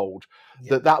years old,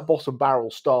 that bottom barrel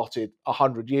started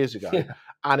 100 years ago. Yeah.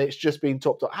 And it's just been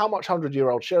topped up. How much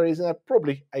 100-year-old sherry is in there?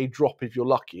 Probably a drop if you're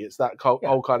lucky. It's that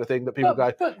old kind of thing that people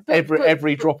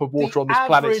every drop of water on this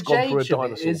planet's gone through a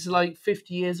dinosaur. It's like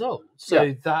 50 years old.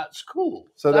 So that's cool.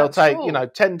 So they'll take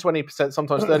 10, 20%,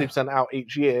 sometimes 30% out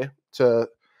each year to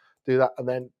do that, and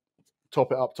then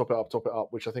top it up,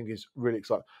 which I think is really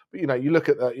exciting. But you look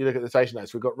at the tasting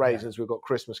notes. We've got raisins, we've got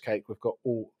Christmas cake, we've got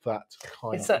all that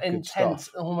kind of It's that intense,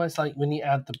 stuff. Almost like when you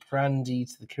add the brandy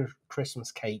to the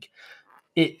Christmas cake.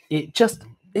 It just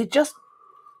I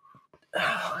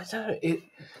don't know.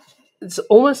 It's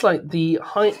almost like the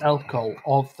high alcohol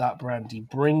of that brandy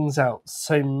brings out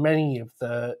so many of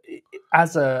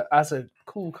as a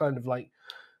cool kind of like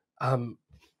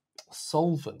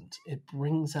solvent. It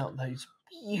brings out those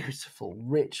beautiful,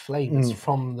 rich flavors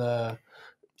from the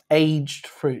aged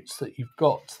fruits that you've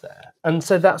got there, and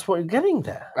so that's what you're getting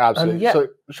there. Absolutely. So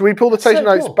should we pull the tasting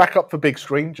notes back up for big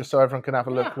screen just so everyone can have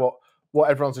a look what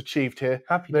everyone's achieved here?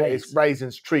 Happy days. It's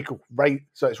raisins, treacle,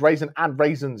 so it's raisin and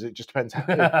raisins. It just depends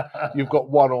if you've got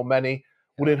one or many.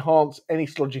 Would enhance any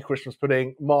sludgy Christmas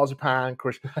pudding, marzipan,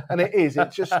 and it is.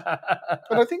 It's just, and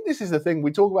I think this is the thing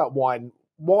we talk about wine.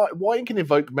 Wine can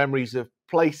evoke memories of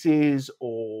places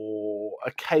or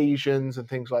occasions and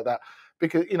things like that,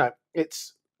 because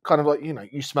it's kind of like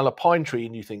you smell a pine tree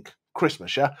and you think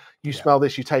Christmas. You smell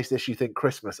this, you taste this, you think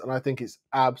Christmas, and I think it's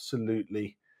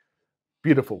absolutely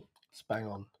beautiful. Bang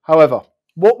on. However,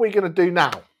 what we're going to do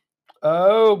now?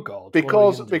 Oh God!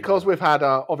 Because we've had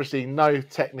obviously no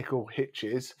technical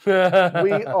hitches, we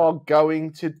are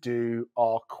going to do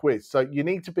our quiz. So you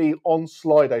need to be on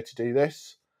Slido to do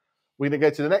this. We're going to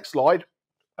go to the next slide.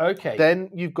 Okay. Then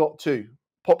you've got to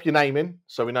pop your name in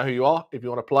so we know who you are if you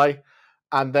want to play,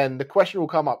 and then the question will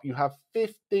come up. You have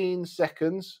 15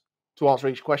 seconds to answer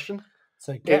each question.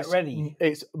 So get It's- ready.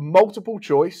 It's multiple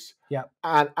choice. Yeah.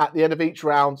 And at the end of each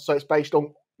round, so it's based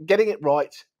on getting it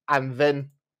right and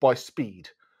then by speed.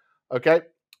 Okay.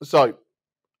 So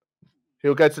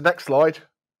he'll go to the next slide.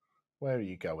 Where are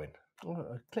you going? Oh,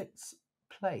 I clicked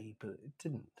play, but it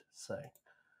didn't. So,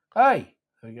 hey,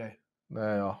 there we go.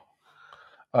 There you are.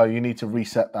 Oh, you need to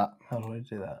reset that. How do I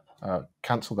do that?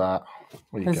 Cancel that.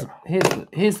 Where you go?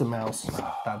 Here's the mouse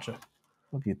badger.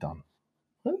 What have you done?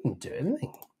 I didn't do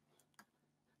anything.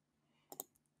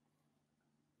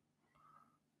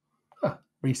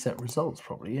 Reset results,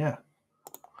 probably. Yeah,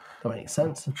 that makes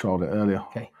sense. I tried it earlier.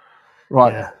 Okay.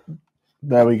 Right. Yeah.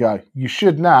 There we go. You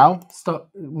should now. Start.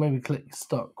 Maybe click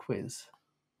start quiz.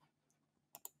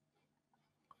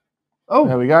 Oh.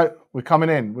 There we go. We're coming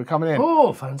in. We're coming in.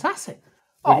 Oh, fantastic.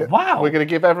 Oh, wow. We're going to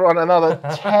give everyone another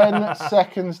 10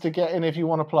 seconds to get in if you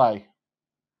want to play.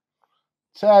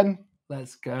 10.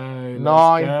 Let's go. 9.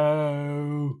 Let's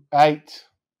go. 8.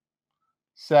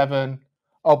 7.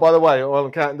 Oh, by the way, while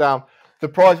I'm counting down, the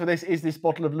prize for this is this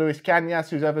bottle of Luis Cañas,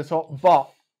 who's ever top.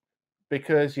 But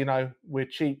because, you know, we're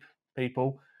cheap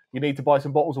people, you need to buy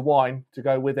some bottles of wine to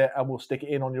go with it, and we'll stick it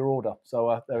in on your order.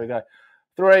 So there we go.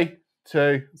 3,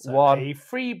 2, So 1. a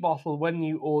free bottle when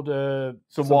you order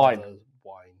Some wine. other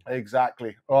wine.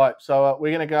 Exactly. All right. So we're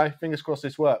going to go. Fingers crossed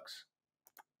this works.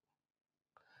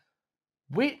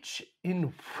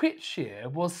 In which year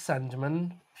was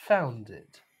Sandeman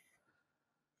founded?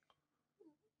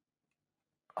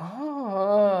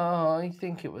 I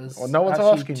think it was Well, no one's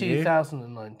actually asking you.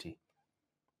 2090.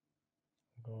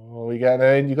 Oh, we getting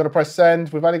in. You've got to press send.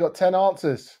 We've only got 10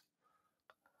 answers.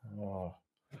 Oh.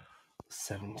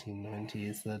 1790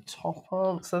 is the top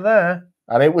answer there.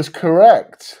 And it was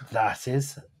correct. That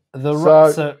is the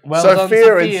So, well done,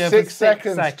 Sophia in Sophia, 6 for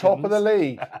seconds, top of the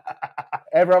league.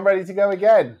 Everyone ready to go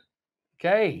again?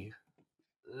 Okay,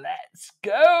 let's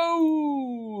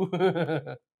go.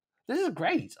 This is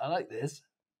great. I like this.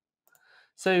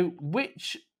 So,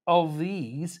 which of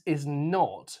these is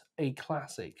not a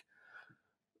classic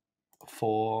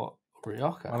for I'm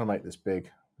Rioja? going to make this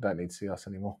big. I don't need to see us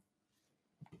anymore.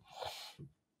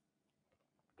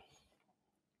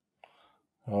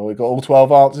 Oh, we got all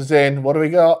 12 answers in. What do we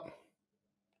got?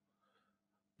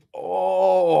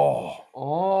 Oh.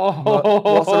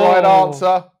 What's the right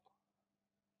answer?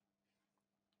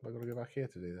 I've got to go back here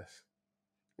to do this.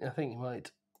 I think you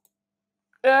might.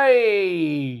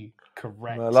 Hey!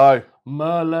 Correct. Merlot.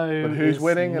 But who's is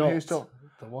winning and not who's top?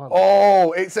 The one.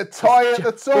 Oh, it's a tie at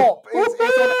the top. It's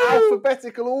on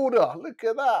alphabetical order. Look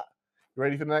at that. You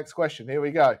ready for the next question? Here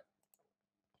we go.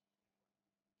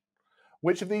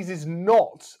 Which of these is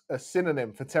not a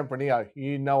synonym for Tempranillo?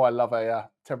 You know I love a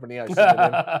Tempranillo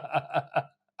synonym.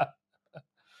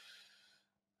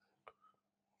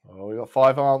 Oh, we got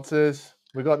 5 answers.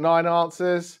 We got 9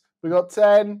 answers. We got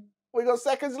 10. We got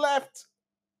seconds left.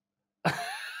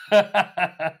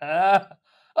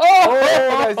 Oh,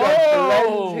 there's a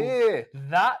blend here.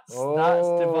 That's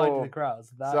divided the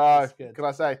crowds. That is good. Can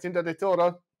I say, Tinta de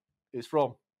Toro is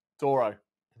from Toro.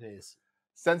 It is.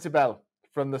 Sensibel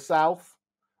from the south.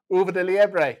 Uva de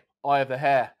Liebre, Eye of the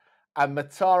Hare. And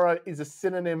Mataro is a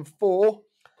synonym for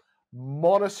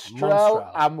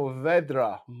Monastrell and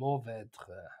Mourvedre.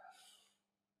 Mourvedre.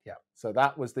 Yeah. So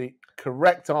that was the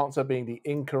correct answer, being the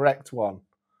incorrect one.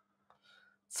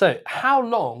 So how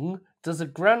long does a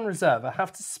Gran Reserva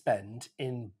have to spend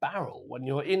in barrel when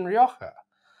you're in Rioja?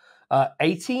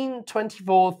 18,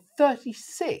 24,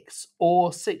 36,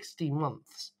 or 60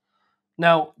 months?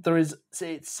 Now,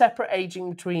 it's separate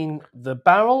aging between the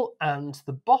barrel and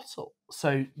the bottle.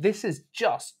 So this is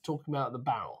just talking about the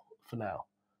barrel for now.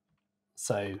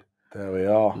 So there we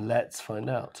are. Let's find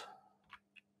out.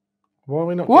 Why are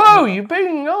we not? Whoa, you're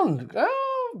banging on.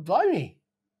 Oh, blimey.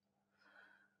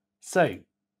 So,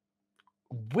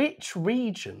 which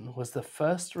region was the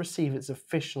first to receive its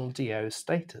official DO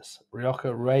status?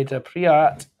 Rioja, Reda,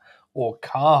 Priat, or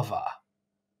Cava?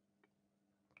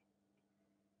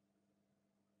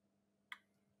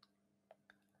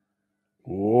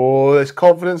 Oh, there's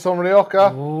confidence on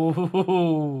Rioja.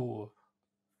 Ooh.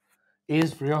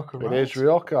 Is Rioja right? It is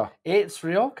Rioja. It's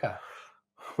Rioja.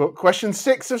 Well, question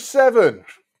 6 of 7.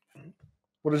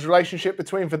 What is the relationship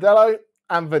between Verdelho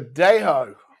and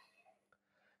Verdejo?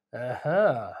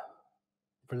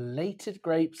 Related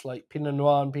grapes like Pinot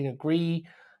Noir and Pinot Gris,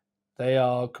 they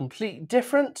are completely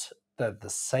different. They're the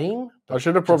same. I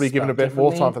should have probably given a bit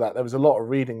more time for that. There was a lot of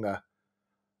reading there.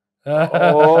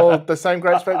 The same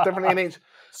grapes but differently in each.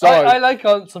 So I like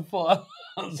answer 4.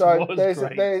 So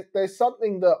there's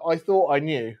something that I thought I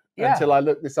knew until I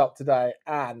looked this up today,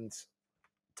 and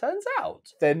turns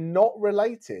out they're not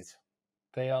related.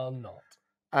 They are not.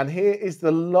 And here is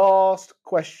the last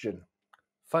question.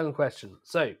 Final question.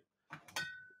 So,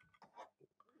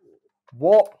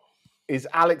 what is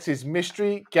Alex's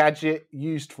mystery gadget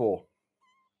used for?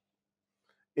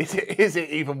 Is it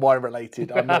even wine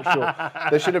related? I'm not sure.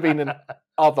 There should have been an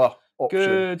other option.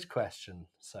 Good question.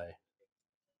 So,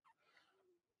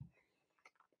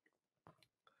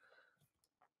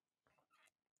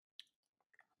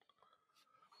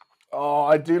 oh,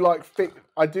 I do like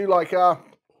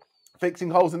fixing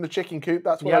holes in the chicken coop.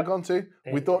 That's what I've gone to.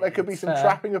 We thought there could be some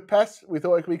trapping of pests. We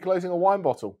thought it could be closing a wine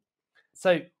bottle.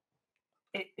 So,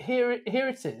 here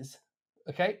it is.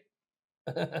 Okay.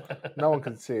 No one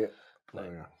can see it. No.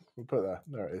 There we go. We'll put that.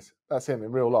 There it is. That's him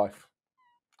in real life.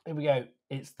 Here we go.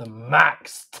 It's the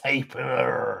Max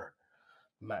Taper.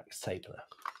 Max Taper.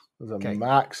 There's a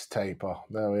Max Taper.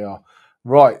 There we are.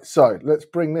 Right. So let's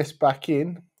bring this back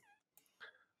in,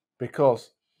 because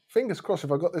fingers crossed,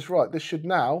 if I got this right, this should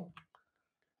now.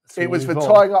 It was for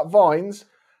tying up vines,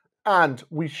 and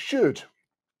we should,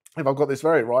 if I've got this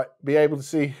very right, be able to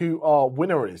see who our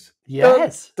winner is.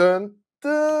 Yes. Dun,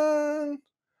 dun.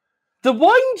 The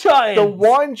Wine Giant. The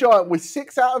Wine Giant with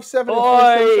 6 out of 7 in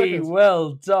 47 seconds.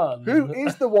 Well done. Who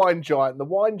is the Wine Giant? The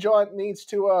Wine Giant needs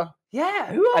to who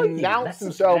are announce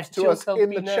themselves to us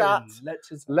in the chat.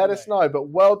 Let us know. But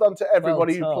well done to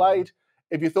everybody who played.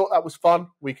 If you thought that was fun,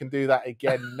 we can do that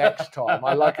again next time.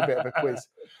 I like a bit of a quiz.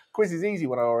 Quiz is easy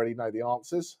when I already know the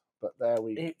answers, but there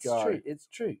we go. It's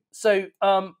true. So,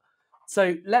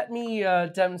 so let me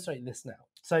demonstrate this now.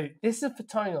 So this is for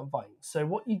tying up vines. So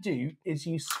what you do is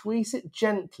you squeeze it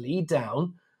gently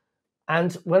down,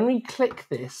 and when we click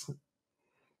this,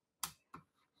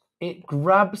 it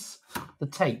grabs the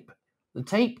tape. The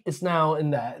tape is now in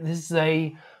there. This is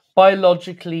a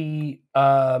biologically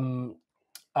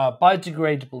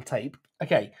biodegradable tape.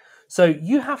 Okay, so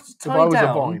you have to tie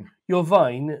down your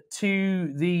vine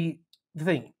to the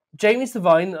thing. Jamie's the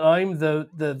vine, and I'm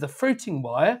the fruiting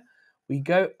wire. We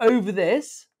go over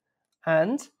this,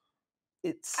 and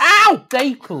it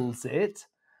staples it,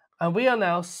 and we are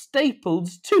now stapled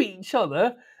to each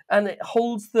other, and it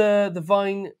holds the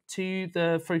vine to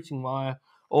the fruiting wire,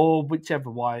 or whichever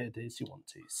wire it is you want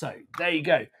to. So there you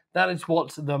go. That is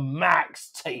what the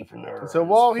Max Tapener is. So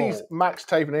while he's Max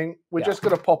Tapening, we're just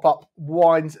going to pop up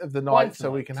Wines of the Night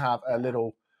so we can have a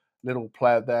little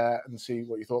play there and see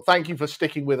what you thought. Thank you for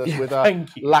sticking with us with a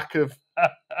lack of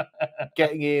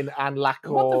getting in and lack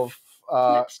of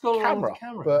camera.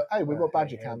 But hey, we've got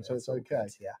Badger Cam, so it's okay.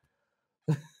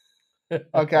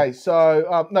 Okay,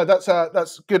 so no,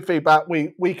 that's good feedback.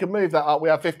 We can move that up. We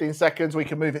have 15 seconds. We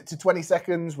can move it to 20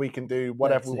 seconds. We can do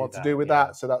whatever we want to do with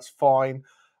that. So that's fine.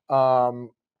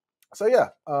 So yeah,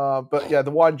 but yeah,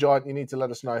 the Wine Giant, you need to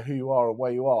let us know who you are and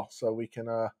where you are, so we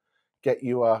can get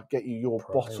you your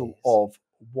bottle of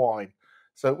wine.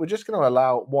 So we're just going to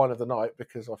allow Wine of the Night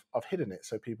because I've hidden it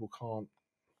so people can't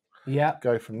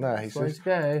go from there. He says.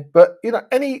 But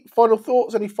any final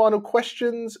thoughts? Any final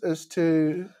questions as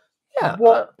to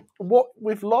what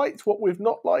we've liked, what we've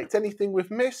not liked, anything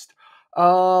we've missed?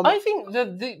 I think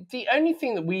the only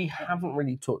thing that we haven't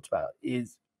really talked about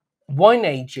is wine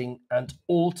aging and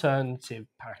alternative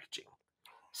packaging.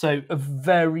 So a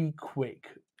very quick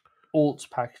alt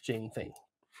packaging thing.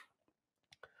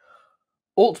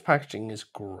 Alt packaging is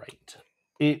great.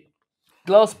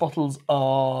 Glass bottles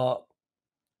are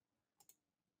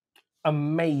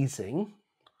amazing,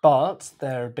 but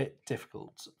they're a bit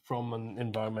difficult from an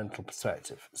environmental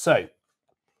perspective. So,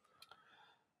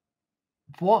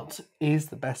 what is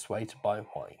the best way to buy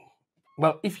wine?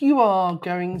 Well, if you are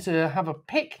going to have a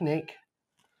picnic,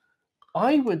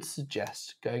 I would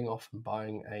suggest going off and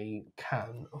buying a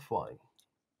can of wine.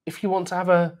 If you want to have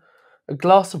a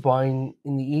glass of wine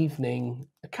in the evening,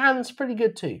 a can's pretty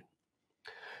good too.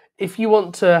 If you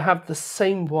want to have the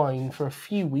same wine for a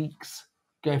few weeks,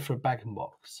 go for a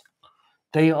bag-in-box.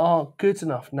 They are good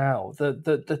enough now.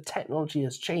 The technology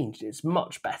has changed. It's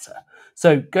much better.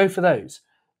 So go for those.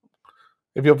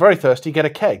 If you're very thirsty, get a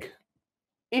keg.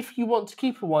 If you want to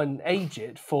keep a wine and age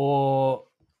it for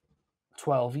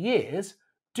 12 years,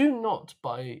 do not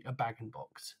buy a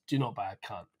bag-in-box. Do not buy a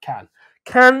can.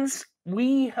 Cans,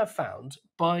 we have found,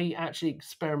 by actually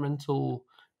experimental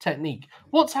technique.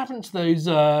 What's happened to those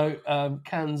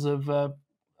cans of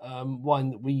wine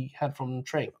that we had from the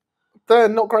train? They're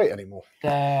not great anymore.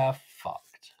 They're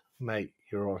fucked. Mate,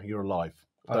 you're alive.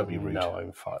 Don't be rude. No,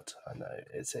 I'm fucked. I know.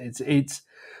 It's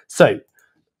so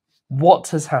what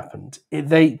has happened?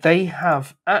 They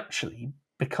have actually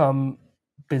become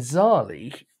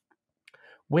bizarrely.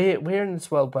 We're in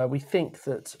this world where we think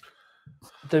that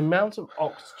the amount of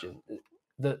oxygen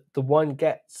that the wine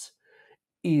gets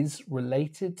is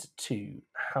related to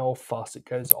how fast it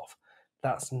goes off.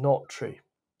 That's not true.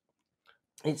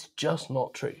 It's just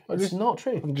not true. It's not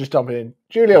true. I'm just jumping in.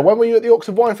 Julia, when were you at the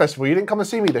Oxford Wine Festival? You didn't come and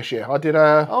see me this year. I did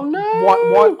a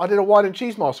I did a wine and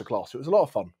cheese masterclass. It was a lot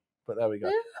of fun. But there we go.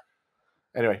 Yeah.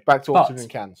 Anyway, back to Oxford in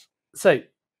cans. So,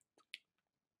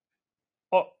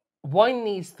 wine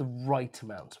needs the right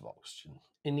amount of oxygen.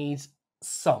 It needs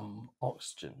some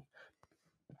oxygen.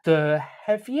 The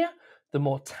heavier, the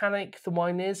more tannic the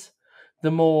wine is,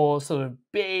 the more sort of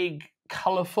big,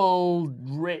 colourful,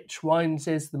 rich wine it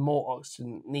is, the more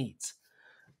oxygen it needs.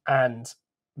 And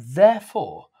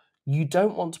therefore, you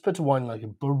don't want to put a wine like a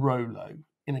Barolo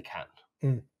in a can.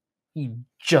 Mm. You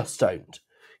just don't.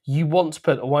 You want to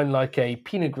put a wine like a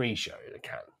Pinot Grigio in a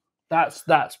can. That's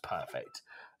perfect.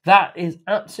 That is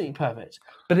absolutely perfect.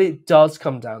 But it does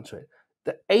come down to it.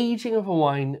 The aging of a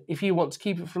wine, if you want to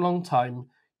keep it for a long time,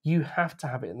 you have to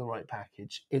have it in the right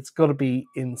package. It's got to be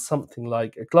in something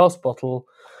like a glass bottle.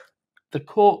 The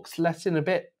corks let in a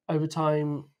bit over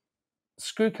time.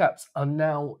 Screw caps are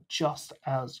now just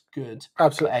as good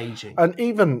for aging. And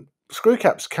even screw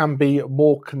caps can be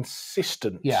more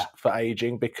consistent for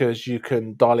aging because you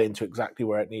can dial it into exactly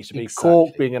where it needs to be. Exactly.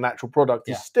 Cork, being a natural product,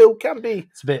 it still can be.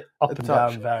 It's a bit up and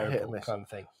down, variable kind of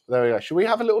thing. There we go. Should we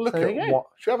have a little look at what?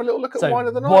 Should we have a little look at wine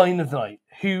of the night? Wine of the night.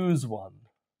 Who's won?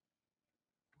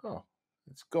 Oh,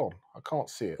 it's gone. I can't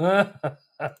see it.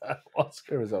 What's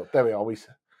the result? There we are.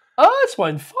 It's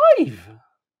wine 5.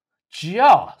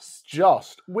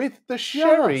 Just with the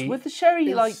sherry. With the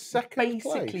sherry, like basically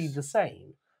place. the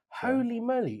same. Holy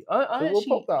moly! I think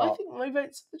my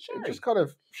vote's the sherry. It just kind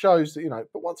of shows that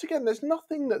But once again, there's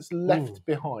nothing that's left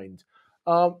behind.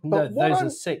 But those are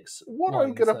 6. What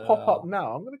I'm going to pop up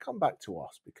now, I'm going to come back to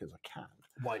us because I can.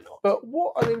 Why not? But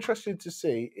what I'm interested to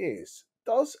see is,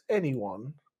 does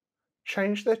anyone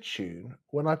change their tune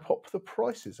when I pop the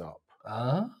prices up?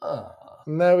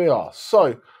 And there we are.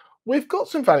 So we've got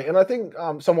some value, and I think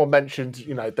someone mentioned,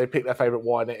 they pick their favourite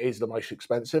wine. It is the most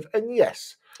expensive, and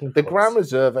yes, the Grand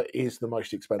Reserva is the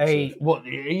most expensive. What are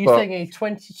you saying? A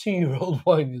 22-year-old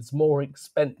wine is more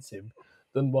expensive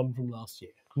than one from last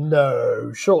year?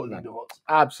 No, surely not.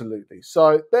 Absolutely.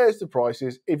 So there's the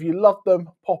prices. If you love them,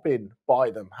 pop in,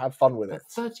 buy them, have fun with it.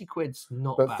 30 quid's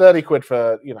not bad. But 30 quid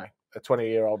for a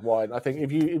 20-year-old wine. I think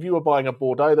if you were buying a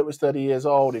Bordeaux that was 30 years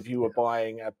old, if you were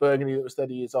buying a Burgundy that was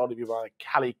 30 years old, if you were buying a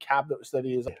Cali Cab that was 30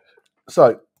 years old.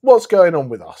 So what's going on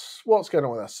with us?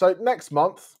 So next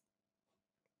month,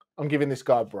 I'm giving this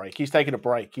guy a break. He's taking a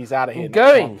break. He's out of here.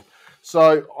 Next month.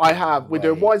 So we're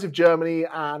doing Wines of Germany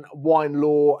and Wine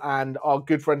Law, and our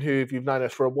good friend who, if you've known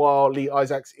us for a while, Lee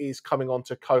Isaacs, is coming on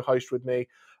to co-host with me.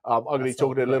 I'm going to be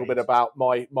talking a little bit about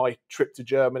my trip to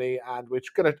Germany, and we're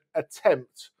going to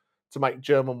attempt to make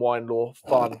German wine law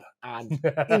fun and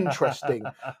interesting.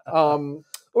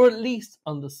 Or at least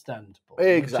understandable.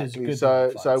 Exactly.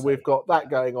 So we've got that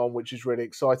going on, which is really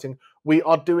exciting. We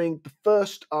are doing the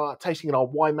first tasting in our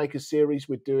winemaker series.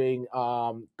 We're doing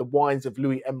the wines of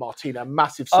Louis M. Martina,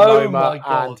 massive Sonoma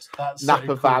and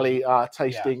Napa Valley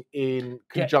tasting in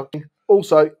conjunction.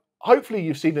 Also, hopefully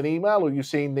you've seen an email or you've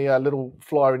seen the little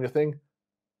flyer in your thing.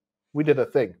 We did a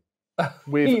thing.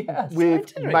 We've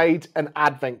made an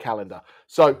advent calendar.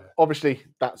 So obviously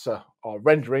that's our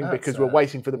rendering because we're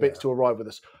waiting for the bits to arrive with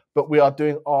us. But we are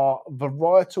doing our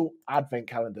varietal advent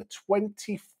calendar,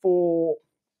 24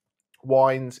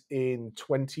 wines in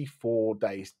 24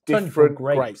 days, different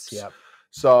grapes. Yeah.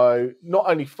 So not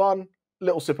only fun,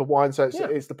 little sip of wine. So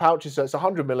it's the pouches. So it's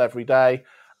 100 ml every day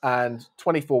and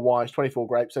 24 wines, 24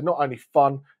 grapes. So not only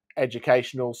fun,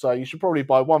 educational, so you should probably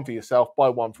buy one for yourself, buy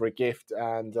one for a gift,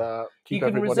 and keep everybody happy.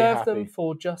 You can reserve them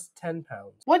for just £10.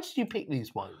 Why did you pick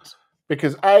these wines?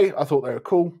 Because A, I thought they were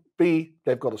cool. B,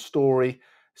 they've got a story.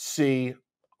 C,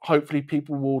 hopefully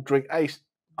people will drink.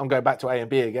 I'm going back to A and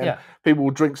B again. Yeah. People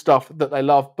will drink stuff that they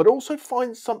love, but also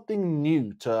find something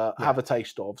new to have a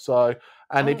taste of. So,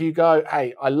 and if you go,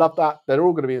 hey, I love that, they're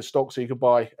all going to be in stock, so you can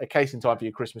buy a case in time for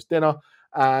your Christmas dinner.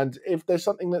 And if there's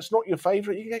something that's not your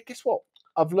favourite, you go, guess what?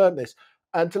 I've learned this.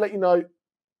 And to let you know,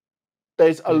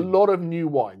 there's a lot of new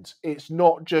wines. It's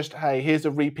not just, hey, here's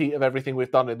a repeat of everything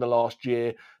we've done in the last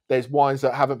year. There's wines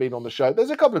that haven't been on the show. There's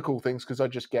a couple of cool things because I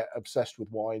just get obsessed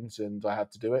with wines and I had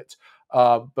to do it.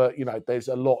 But, there's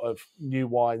a lot of new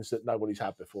wines that nobody's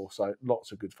had before. So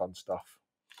lots of good fun stuff.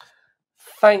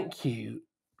 Thank you,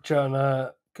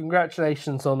 Jonah.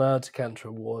 Congratulations on our Decanter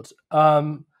Award.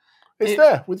 It's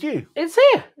there with you. It's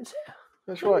here.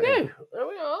 That's right. There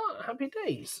we are. Happy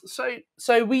days.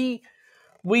 So we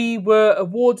were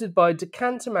awarded by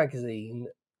Decanter Magazine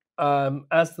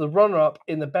as the runner-up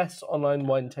in the best online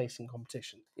wine tasting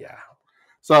competition. Yeah.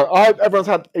 So I hope everyone's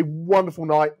had a wonderful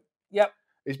night. Yep.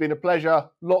 It's been a pleasure.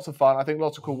 Lots of fun. I think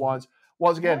lots of cool wines.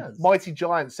 Once again, Yes. Mighty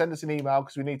Giants, send us an email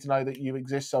because we need to know that you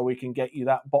exist so we can get you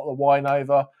that bottle of wine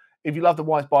over. If you love the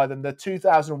wines, buy them. The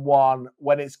 2001,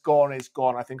 when it's gone, it's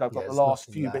gone. I think I've got Yeah, the there's last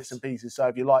nothing few left. bits and pieces. So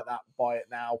if you like that, buy it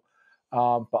now.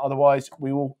 But otherwise,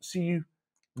 we will see you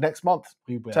next month.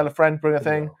 We will. Tell a friend, bring a We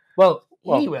thing. will. Well, he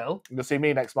Well, will. You'll see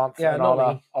me next month, Yeah, and not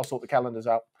I'll me. I'll sort the calendars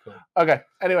out. Cool. Okay.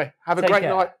 Anyway, have a Take great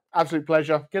care. night. Absolute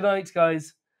pleasure. Good night,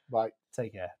 guys. Bye.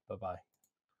 Take care. Bye-bye.